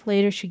month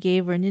later she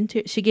gave an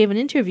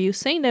interview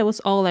saying that was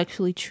all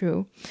actually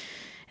true.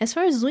 As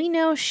far as we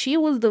know, she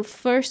was the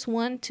first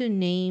one to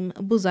name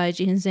Buzaid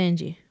and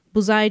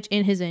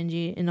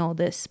Resende in all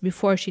this.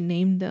 Before she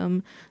named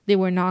them, they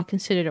were not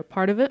considered a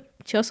part of it.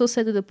 She also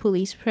said that the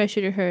police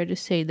pressured her to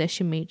say that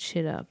she made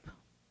shit up.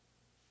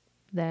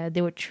 That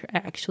they were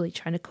actually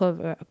trying to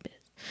cover up it.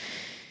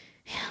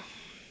 Yeah.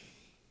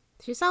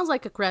 She sounds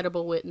like a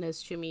credible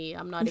witness to me.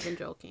 I'm not even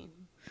joking.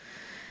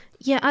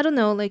 Yeah, I don't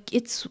know. Like,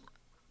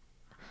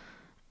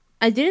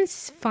 I didn't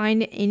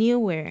find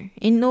anywhere,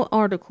 in no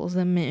articles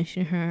that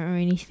mention her or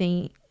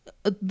anything.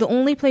 The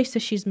only place that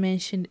she's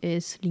mentioned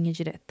is Linha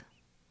Direta.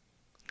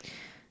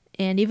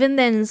 And even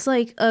then, it's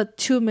like a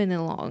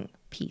 2-minute long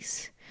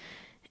piece.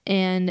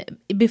 And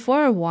before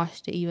I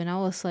watched it, even I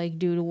was like,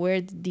 dude,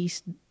 where did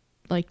these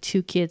like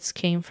two kids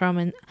came from?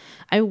 And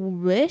I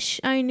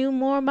wish I knew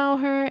more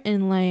about her,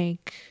 and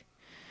like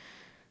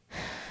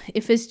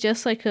if it's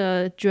just like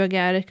a drug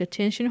addict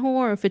attention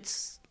whore, or if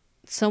it's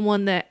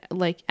someone that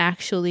like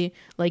actually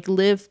like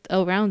lived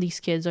around these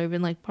kids, or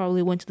even like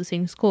probably went to the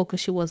same school, because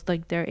she was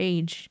like their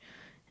age,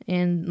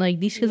 and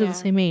like these kids are the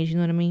same age, you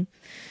know what I mean?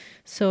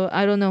 So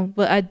I don't know,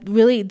 but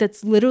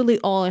that's literally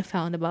all I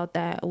found about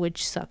that,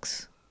 which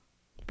sucks.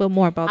 But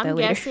more about that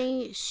later. I'm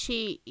guessing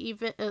she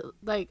even,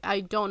 like, I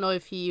don't know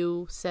if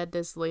you said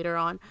this later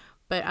on,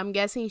 but I'm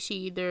guessing she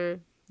either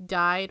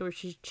died or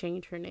she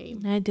changed her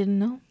name. I didn't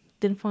know.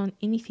 Didn't find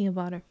anything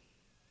about her.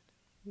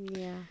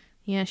 Yeah.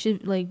 Yeah, she,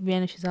 like,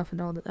 vanishes off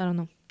and all that. I don't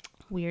know.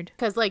 Weird.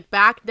 Because, like,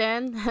 back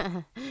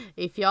then,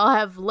 if y'all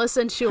have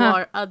listened to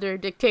our other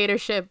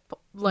dictatorship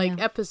like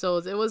Yeah.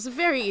 episodes, it was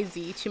very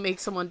easy to make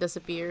someone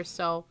disappear.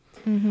 So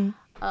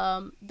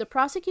Mm-hmm. the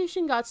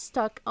prosecution got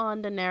stuck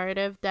on the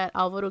narrative that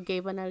Alvaro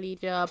gave Ana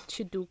Lydia up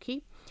to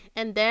Duque,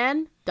 and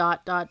then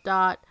dot dot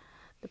dot.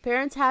 The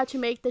parents had to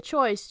make the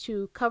choice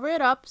to cover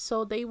it up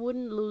so they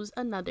wouldn't lose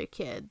another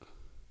kid.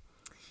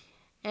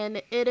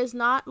 And it is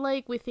not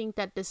like we think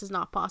that this is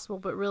not possible,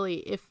 but really,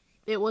 if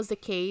it was the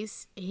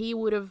case, he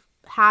would have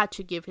had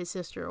to give his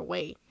sister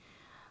away.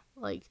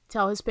 Like,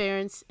 tell his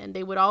parents, and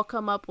they would all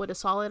come up with a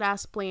solid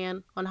ass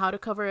plan on how to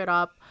cover it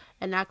up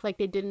and act like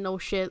they didn't know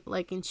shit,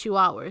 like, in 2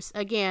 hours.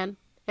 Again,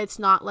 it's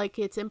not like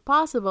it's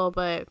impossible,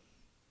 but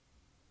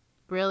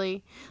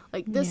really,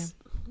 like, Yeah.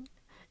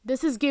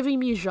 this is giving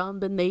me Jean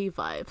Benet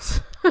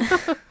vibes.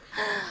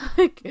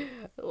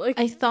 like,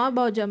 I thought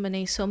about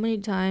Gemini so many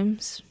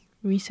times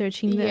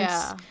researching this,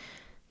 yeah.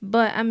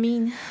 but I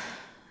mean,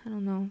 I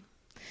don't know.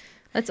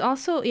 That's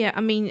also, yeah,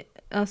 I mean,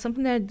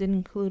 something that I didn't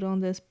include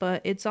on this,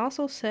 but it's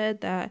also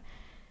said that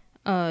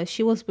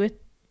she was with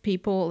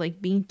people,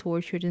 like, being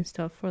tortured and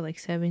stuff for like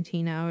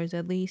 17 hours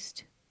at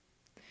least.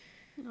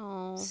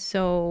 Oh.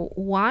 So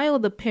while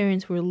the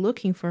parents were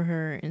looking for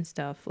her and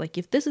stuff, like,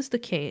 if this is the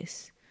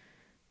case,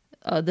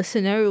 the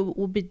scenario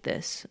would be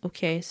this.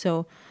 Okay,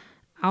 so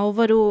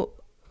Alvaro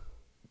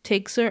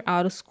takes her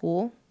out of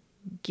school,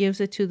 gives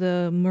it to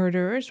the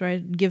murderers,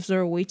 right? Gives her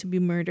away to be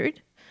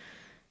murdered.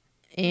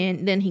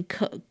 And then he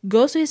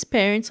goes to his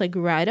parents, like,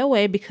 right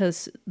away,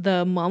 because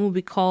the mom will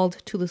be called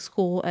to the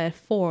school at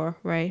 4,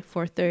 right?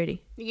 4:30.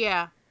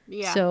 Yeah.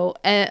 Yeah. So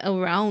at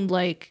around,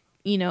 like,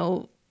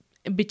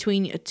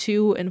 between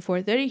 2 and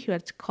 4:30, he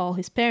had to call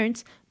his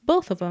parents,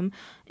 both of them,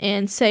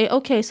 and say,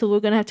 okay, so we're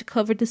going to have to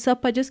cover this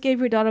up. I just gave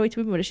your daughter away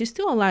to be murdered. She's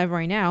still alive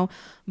right now,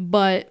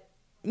 but,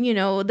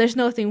 there's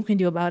nothing we can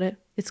do about it.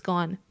 It's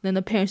gone. Then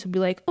the parents would be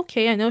like,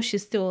 okay, I know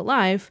she's still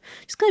alive.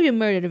 She's going to be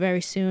murdered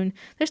very soon.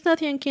 There's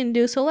nothing I can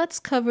do, so let's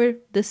cover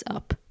this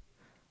up.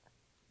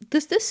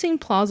 Does this seem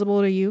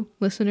plausible to you,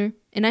 listener?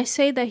 And I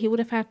say that he would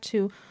have had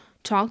to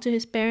talk to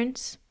his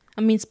parents.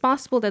 I mean, it's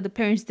possible that the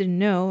parents didn't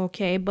know,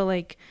 okay? But,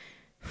 like,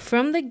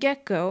 from the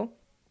get-go,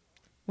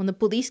 when the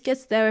police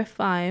gets there at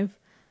 5,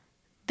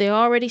 they're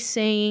already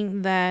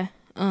saying that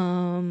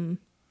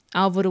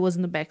Alvaro was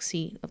in the back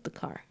seat of the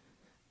car.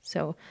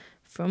 So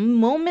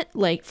from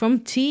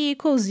T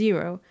equals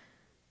 0,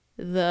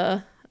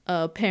 the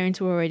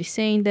parents were already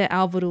saying that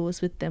Alvaro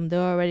was with them. They're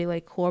already,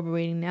 like,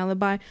 corroborating an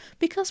alibi,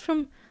 because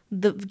from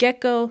the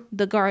get-go,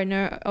 the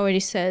gardener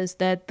already says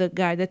that the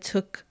guy that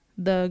took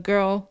the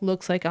girl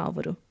looks like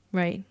Alvaro,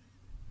 right?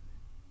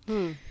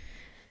 And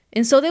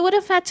so they would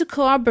have had to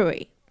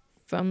corroborate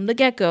from the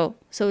get-go.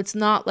 So it's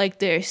not like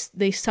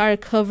they started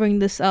covering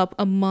this up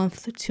a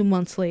month, 2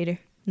 months later.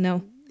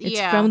 No. It's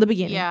from the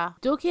beginning. Yeah.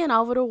 Duque and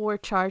Alvaro were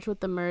charged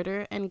with the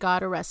murder and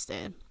got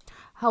arrested.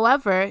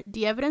 However,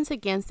 the evidence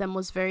against them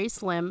was very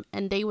slim,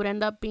 and they would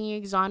end up being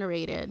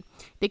exonerated.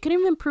 They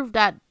couldn't even prove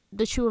that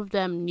the two of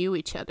them knew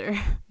each other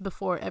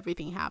before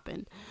everything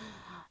happened.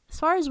 As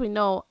far as we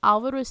know,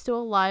 Alvaro is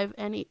still alive,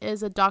 and he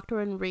is a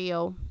doctor in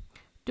Rio.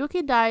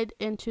 Duque died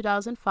in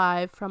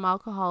 2005 from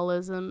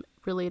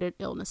alcoholism-related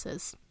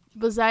illnesses.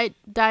 Bazai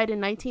died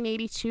in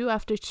 1982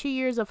 after 2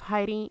 years of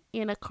hiding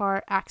in a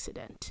car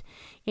accident.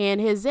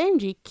 And his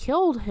Zenji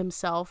killed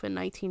himself in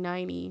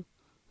 1990.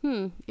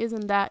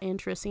 Isn't that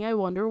interesting? I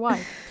wonder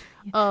why.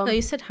 No,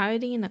 you said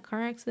hiding in a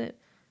car accident.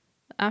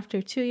 After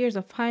 2 years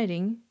of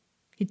hiding,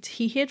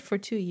 he hid for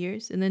 2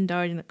 years and then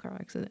died in a car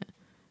accident.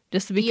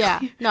 Just to be clear.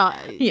 No,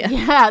 yeah.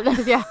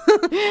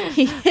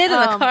 He hid in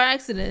a car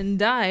accident and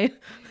died.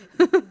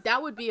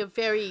 That would be a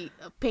very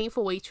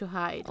painful way to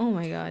hide. Oh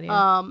my god,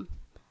 yeah.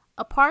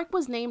 A park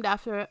was named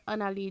after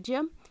Ana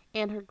Lydia,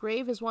 and her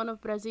grave is one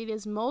of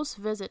Brazilia's most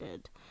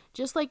visited.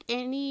 Just like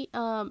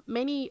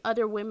many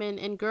other women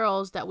and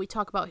girls that we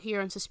talk about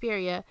here in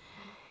Suspiria,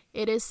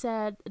 it is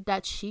said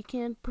that she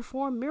can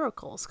perform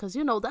miracles, because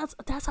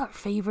that's our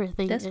favorite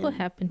thing. That's what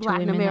happened to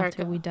Latin women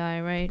America. after we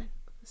die, right?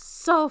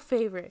 So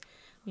favorite.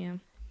 Yeah.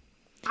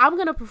 I'm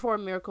gonna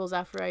perform miracles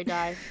after I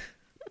die.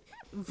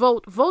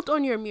 Vote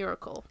on your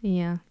miracle.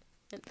 Yeah.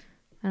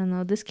 I don't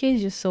know. This case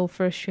is just so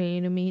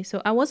frustrating to me.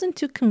 So I wasn't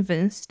too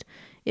convinced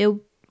it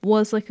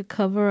was like a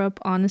cover up,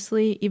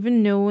 honestly,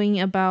 even knowing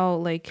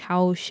about like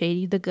how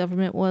shady the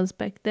government was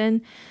back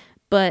then.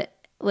 But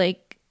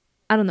like,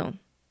 I don't know.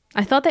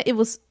 I thought that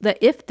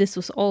if this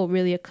was all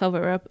really a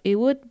cover up, it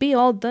would be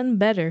all done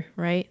better,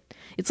 right?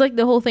 It's like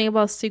the whole thing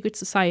about secret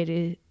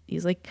society.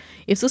 He's like,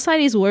 if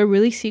societies were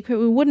really secret,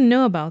 we wouldn't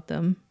know about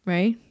them,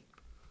 right?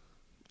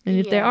 And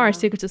if there are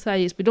secret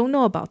societies, we don't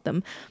know about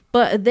them.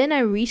 But then I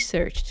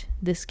researched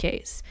this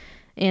case,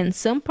 and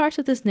some parts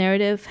of this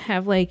narrative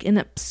have like an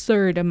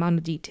absurd amount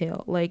of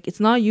detail. Like, it's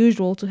not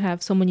usual to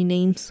have so many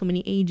names, so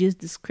many ages,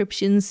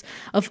 descriptions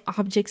of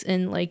objects,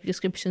 and like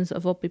descriptions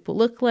of what people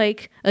look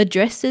like,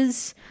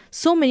 addresses,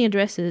 so many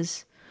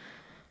addresses.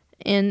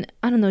 And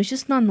I don't know, it's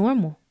just not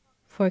normal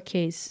for a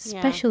case,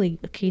 especially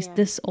a case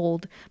this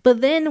old.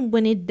 But then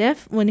when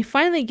it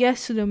finally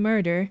gets to the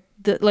murder,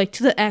 to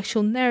the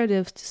actual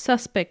narrative, to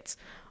suspects,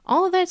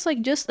 all of that's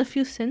like just a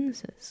few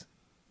sentences.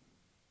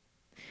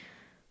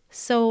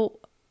 So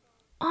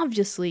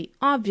obviously,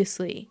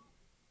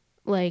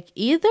 like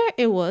either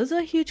it was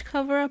a huge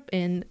cover up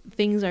and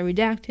things are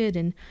redacted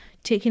and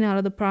taken out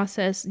of the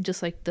process,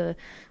 just like the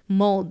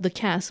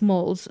cast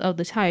molds of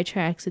the tire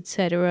tracks,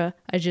 etc.,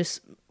 are just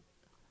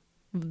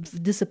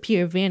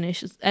disappear,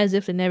 vanish as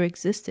if they never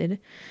existed.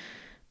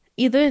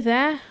 Either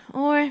that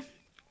or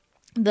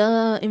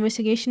the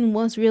investigation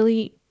was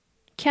really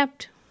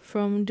kept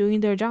from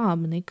doing their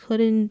job and they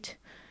couldn't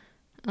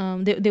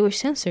they were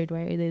censored,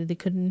 right? They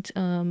couldn't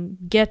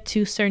get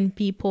to certain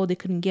people, they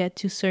couldn't get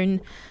to certain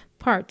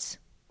parts.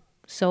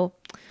 So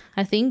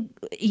I think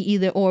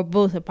either or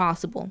both are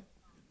possible,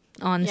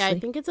 Yeah, I honestly.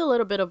 think it's a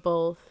little bit of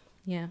both.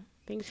 Yeah.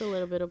 I think it's a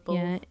little bit of both.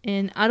 Yeah,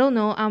 and I don't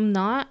know, I'm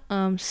not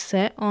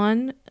set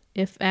on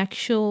if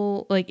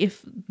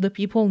if the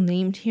people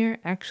named here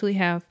actually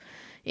have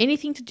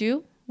anything to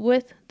do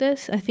with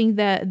this. I think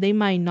that they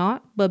might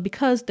not, but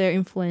because they're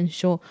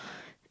influential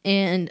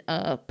and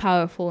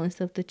powerful and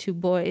stuff, the two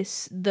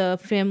boys, the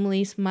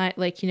families might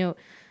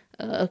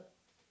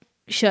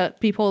shut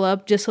people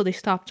up just so they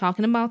stop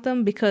talking about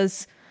them,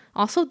 because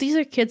also these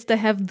are kids that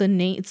have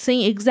the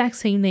exact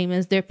same name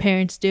as their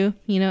parents do,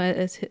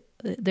 as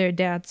their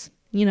dads,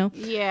 so if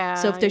Yeah,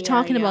 they're yeah,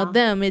 talking about yeah.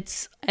 them,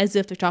 it's as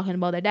if they're talking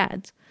about their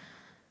dads,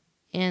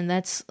 and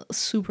that's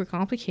super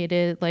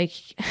complicated, like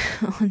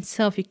on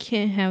itself. You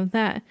can't have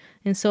that.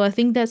 And so I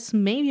think that's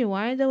maybe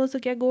why there was a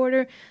gag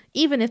order,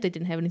 even if they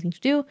didn't have anything to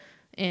do.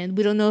 And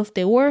we don't know if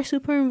they were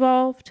super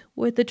involved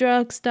with the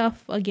drug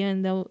stuff.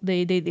 Again,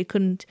 they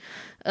couldn't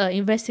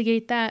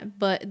investigate that.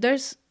 But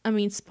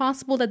it's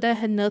possible that that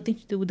had nothing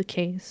to do with the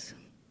case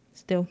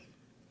still.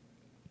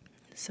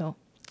 So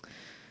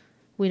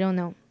we don't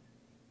know.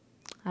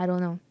 I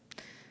don't know.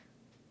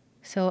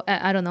 So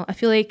I don't know. I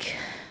feel like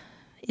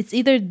it's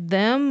either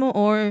them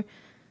or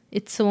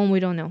it's someone we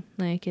don't know.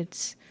 Like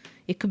it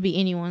could be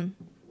anyone.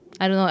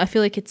 I don't know. I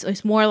feel like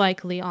it's more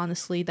likely,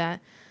 honestly,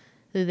 that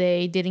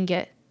they didn't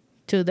get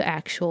to the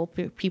actual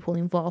people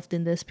involved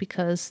in this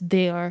because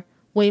they are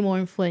way more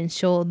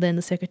influential than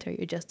the Secretary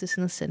of Justice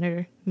and the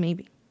Senator,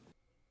 maybe.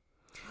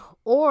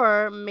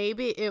 Or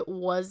maybe it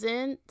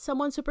wasn't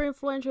someone super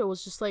influential. It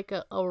was just like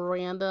a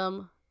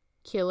random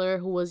killer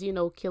who was,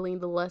 killing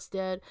the less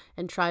dead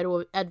and try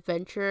to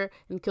adventure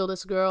and kill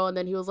this girl. And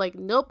then he was like,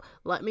 nope,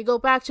 let me go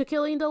back to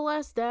killing the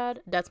less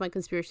dead. That's my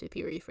conspiracy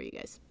theory for you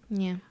guys.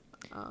 Yeah.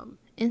 Um,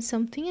 And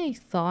something I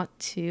thought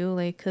too,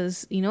 like,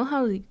 because you know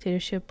how the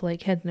dictatorship,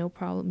 like, had no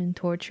problem in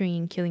torturing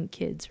and killing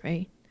kids,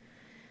 right?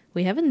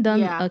 We haven't done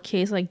yeah. a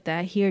case like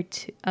that here,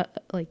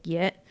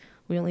 yet.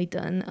 We only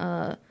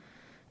done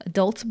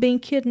adults being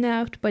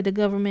kidnapped by the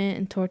government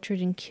and tortured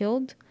and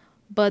killed.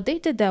 But they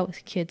did that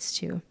with kids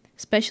too,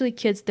 especially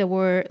kids that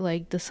were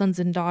like the sons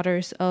and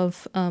daughters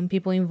of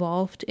people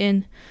involved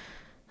in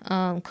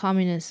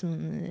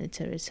communism,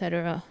 etc.,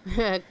 etc.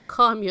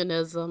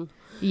 Communism.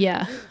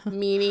 Yeah,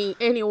 Meaning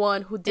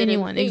anyone who didn't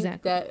anyone, think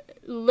exactly. that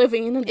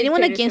living in a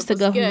Anyone against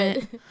dictatorship the was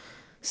government. good.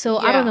 So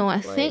I don't Yeah, know. I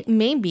like, think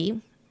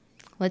maybe,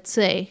 let's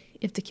say,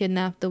 if they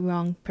kidnapped the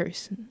wrong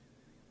person,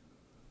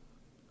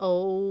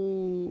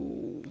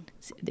 oh,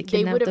 they they would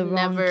kidnapped have the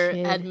wrong never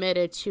kid.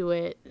 admitted to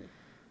it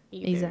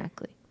either.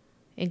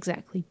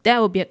 Exactly.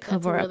 That would be a That's a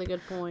cover really up.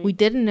 good We point.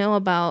 didn't know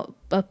about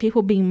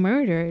people being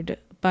murdered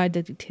by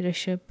the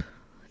dictatorship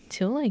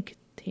till like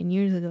 10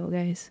 years ago,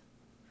 guys.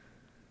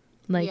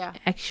 Like Yeah.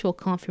 actual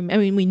confirmation.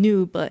 I mean, we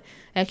knew, but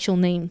actual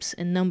names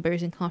and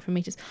numbers and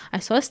confirmations. I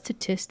saw a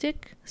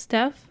statistic,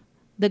 Steph.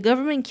 The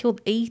government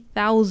killed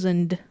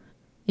 8,000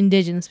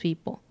 indigenous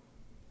people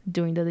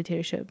during the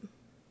dictatorship.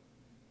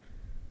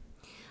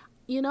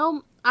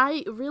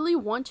 I really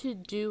want to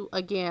do,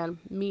 again,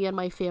 me and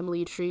my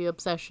family tree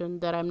obsession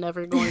that I'm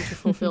never going to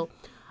fulfill.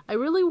 I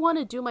really want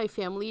to do my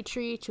family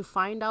tree to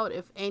find out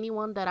if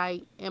anyone that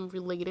I am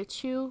related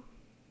to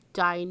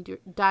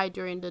died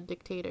during the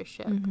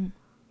dictatorship. Mm-hmm.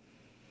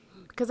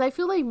 Because I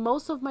feel like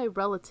most of my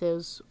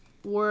relatives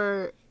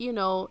were,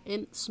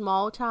 in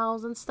small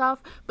towns and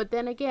stuff. But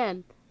then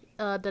again,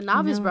 the Who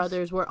Navis knows?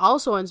 brothers were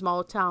also in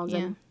small towns Yeah.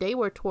 and they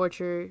were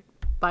tortured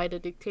by the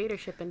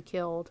dictatorship and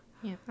killed.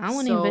 Yeah, I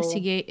want to So,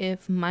 investigate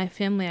if my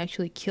family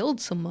actually killed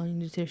someone in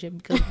the dictatorship,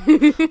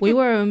 because we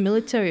were a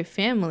military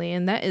family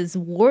and that is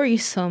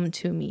worrisome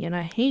to me and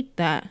I hate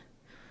that.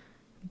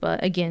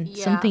 But again,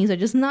 some yeah. things are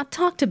just not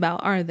talked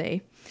about, are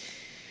they?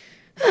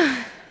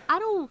 I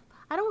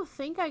don't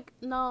think I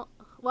no.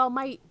 Well,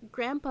 my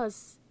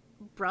grandpa's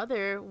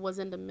brother was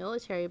in the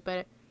military,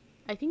 but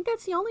I think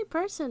that's the only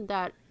person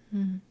that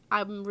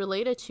I'm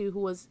related to who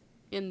was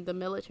in the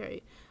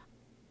military.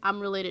 I'm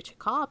related to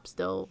cops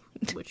though,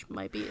 which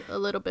might be a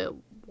little bit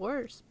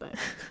worse, but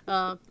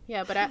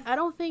yeah, but I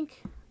don't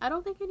think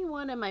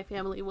anyone in my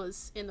family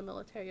was in the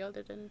military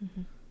other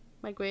than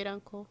my great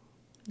uncle.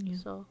 Yeah,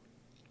 So,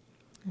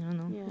 I don't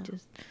know. yeah.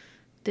 Just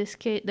this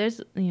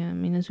case, I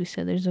mean, as we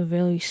said, there's a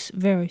very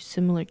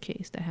similar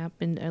case that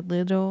happened a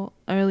little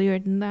earlier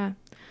than that,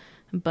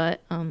 but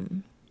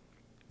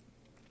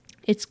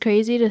it's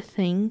crazy to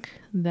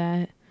think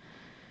that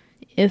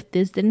if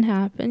this didn't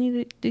happen in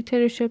the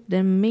dictatorship,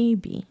 then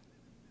maybe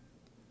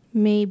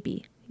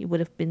it would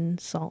have been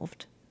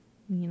solved,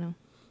 you know.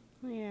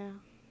 Yeah.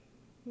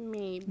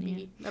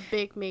 Maybe. A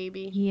big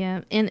maybe.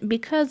 Yeah, and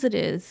because it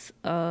is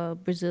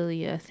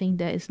Brasilia, I think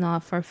that it's not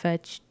a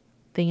far-fetched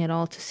thing at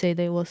all to say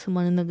there was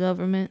someone in the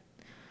government.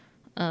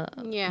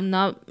 Yeah.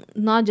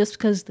 Not just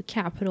because the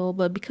capital,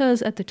 but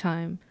because at the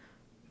time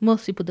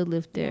most people that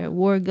lived there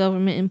were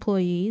government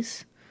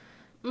employees,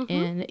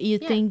 and you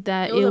Yeah. think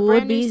that It was it a would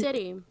brand new be,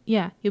 city.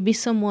 yeah, you'd be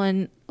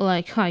someone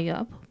like high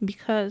up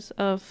because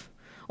of,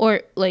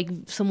 or like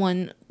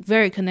someone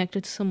very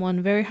connected to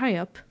someone very high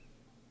up,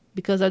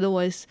 because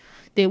otherwise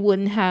they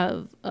wouldn't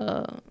have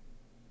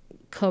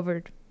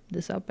covered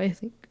this up, I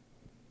think.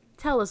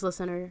 Tell us,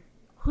 listener,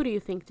 who do you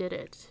think did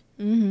it?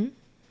 Mm-hmm.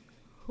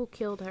 Who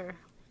killed her?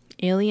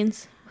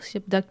 Aliens? Was she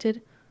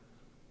abducted?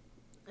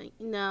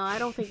 No, I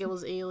don't think it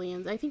was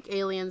aliens. I think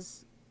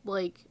aliens,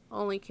 like,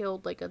 only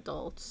killed, like,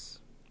 adults.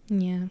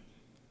 Yeah.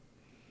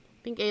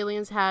 I think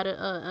aliens had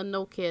a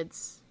no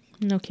kids.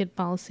 No kid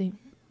policy.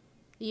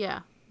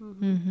 Yeah.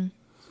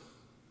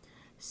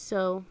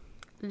 So,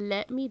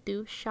 let me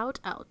do shout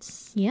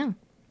outs, Yeah.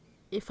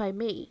 if I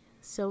may.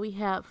 So, we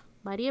have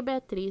Maria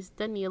Beatriz,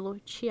 Danilo,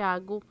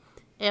 Tiago,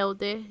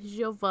 Elder,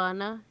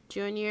 Giovanna,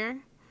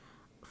 Junior,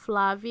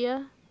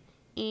 Flavia,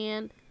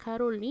 and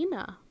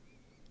Carolina.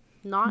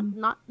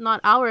 Not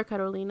our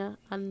Carolina,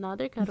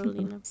 another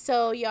Carolina.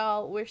 So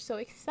y'all, we're so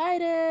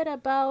excited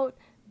about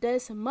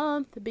this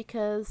month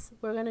because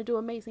we're gonna do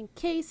amazing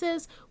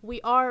cases.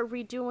 We are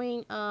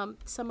redoing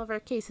some of our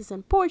cases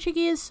in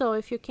Portuguese. So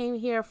if you came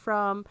here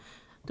from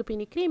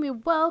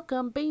Tupiniquim,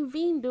 welcome,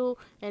 bem-vindo.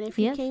 And if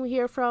you came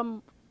here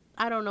from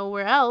I don't know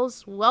where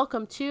else,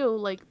 welcome too.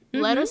 Like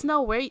let us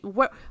know where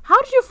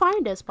how did you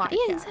find this podcast?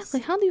 Yeah,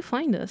 exactly. How do you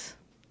find us?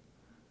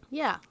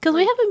 Yeah. Because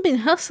we haven't been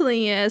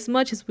hustling as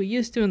much as we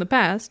used to in the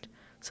past.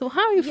 So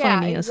how are you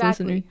finding us,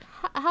 listener?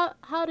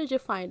 How did you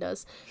find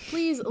us?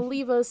 Please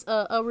leave us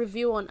a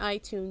review on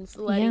iTunes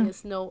letting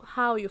us know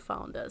how you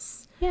found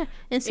us. Yeah,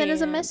 and send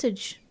us a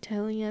message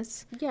telling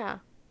us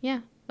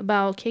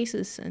about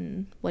cases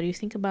and what do you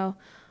think about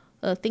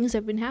things that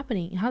have been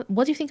happening.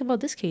 What do you think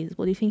about this case?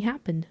 What do you think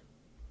happened?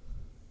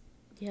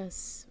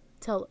 Yes,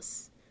 tell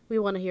us. We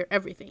want to hear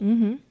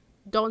everything.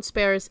 Don't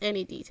spare us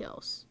any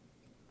details.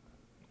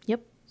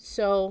 Yep.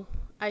 So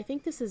I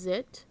think this is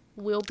it.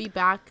 We'll be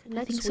back next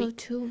week. I think so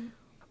too.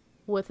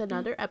 With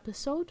another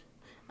episode.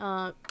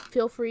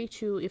 Feel free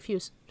to, if you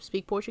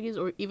speak Portuguese,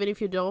 or even if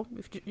you don't,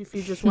 if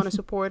you just want to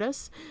support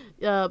us,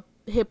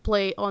 hit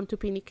play on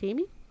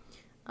Tupiniquim.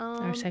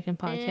 Our second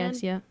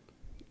podcast,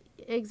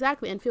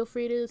 Exactly, and feel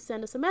free to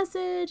send us a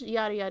message,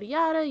 yada, yada,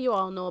 yada. You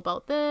all know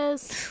about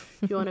this.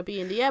 If you want to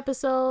be in the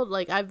episode,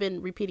 like I've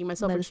been repeating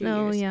myself for 2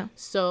 years. Yeah.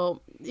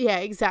 So, yeah,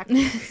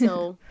 exactly.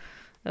 So,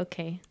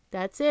 okay.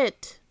 That's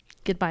it.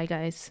 Goodbye,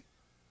 guys.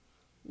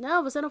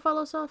 Não, você não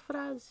falou só a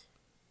frase.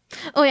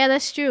 Oh, yeah,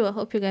 that's true. I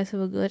hope you guys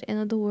have a good end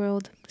of the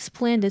world.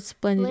 Splendid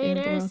end of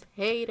the world.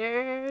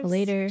 Haters.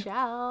 Later.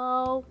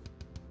 Ciao.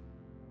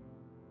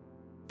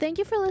 Thank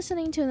you for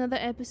listening to another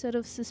episode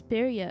of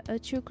Suspiria, a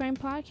true crime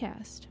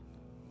podcast.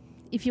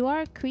 If you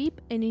are a creep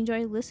and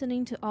enjoy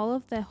listening to all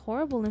of that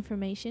horrible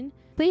information,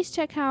 please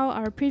check out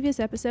our previous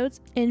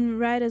episodes and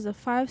write us a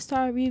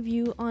 5-star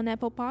review on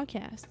Apple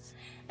Podcasts.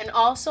 And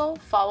also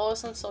follow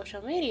us on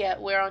social media.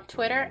 We're on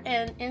Twitter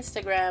and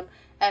Instagram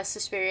as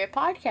Suspiria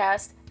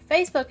Podcast.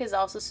 Facebook is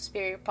also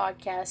Suspiria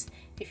Podcast.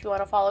 If you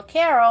want to follow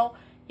Carol,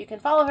 you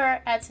can follow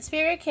her at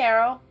Suspiria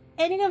Carol.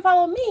 And you can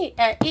follow me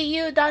at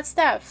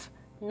eu.steph.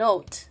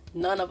 Note,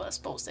 none of us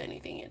post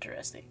anything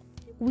interesting.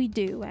 We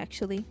do,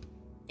 actually.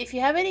 If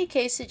you have any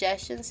case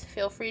suggestions,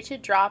 feel free to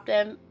drop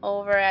them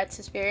over at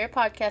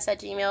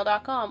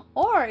suspiriapodcast@gmail.com.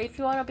 Or if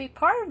you want to be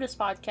part of this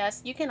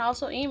podcast, you can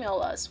also email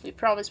us. We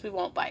promise we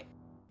won't bite.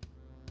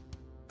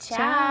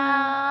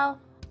 Ciao.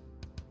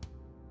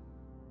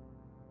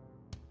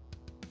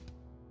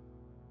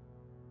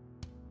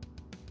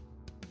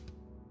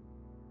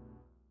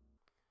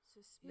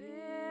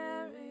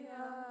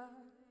 Suspiria.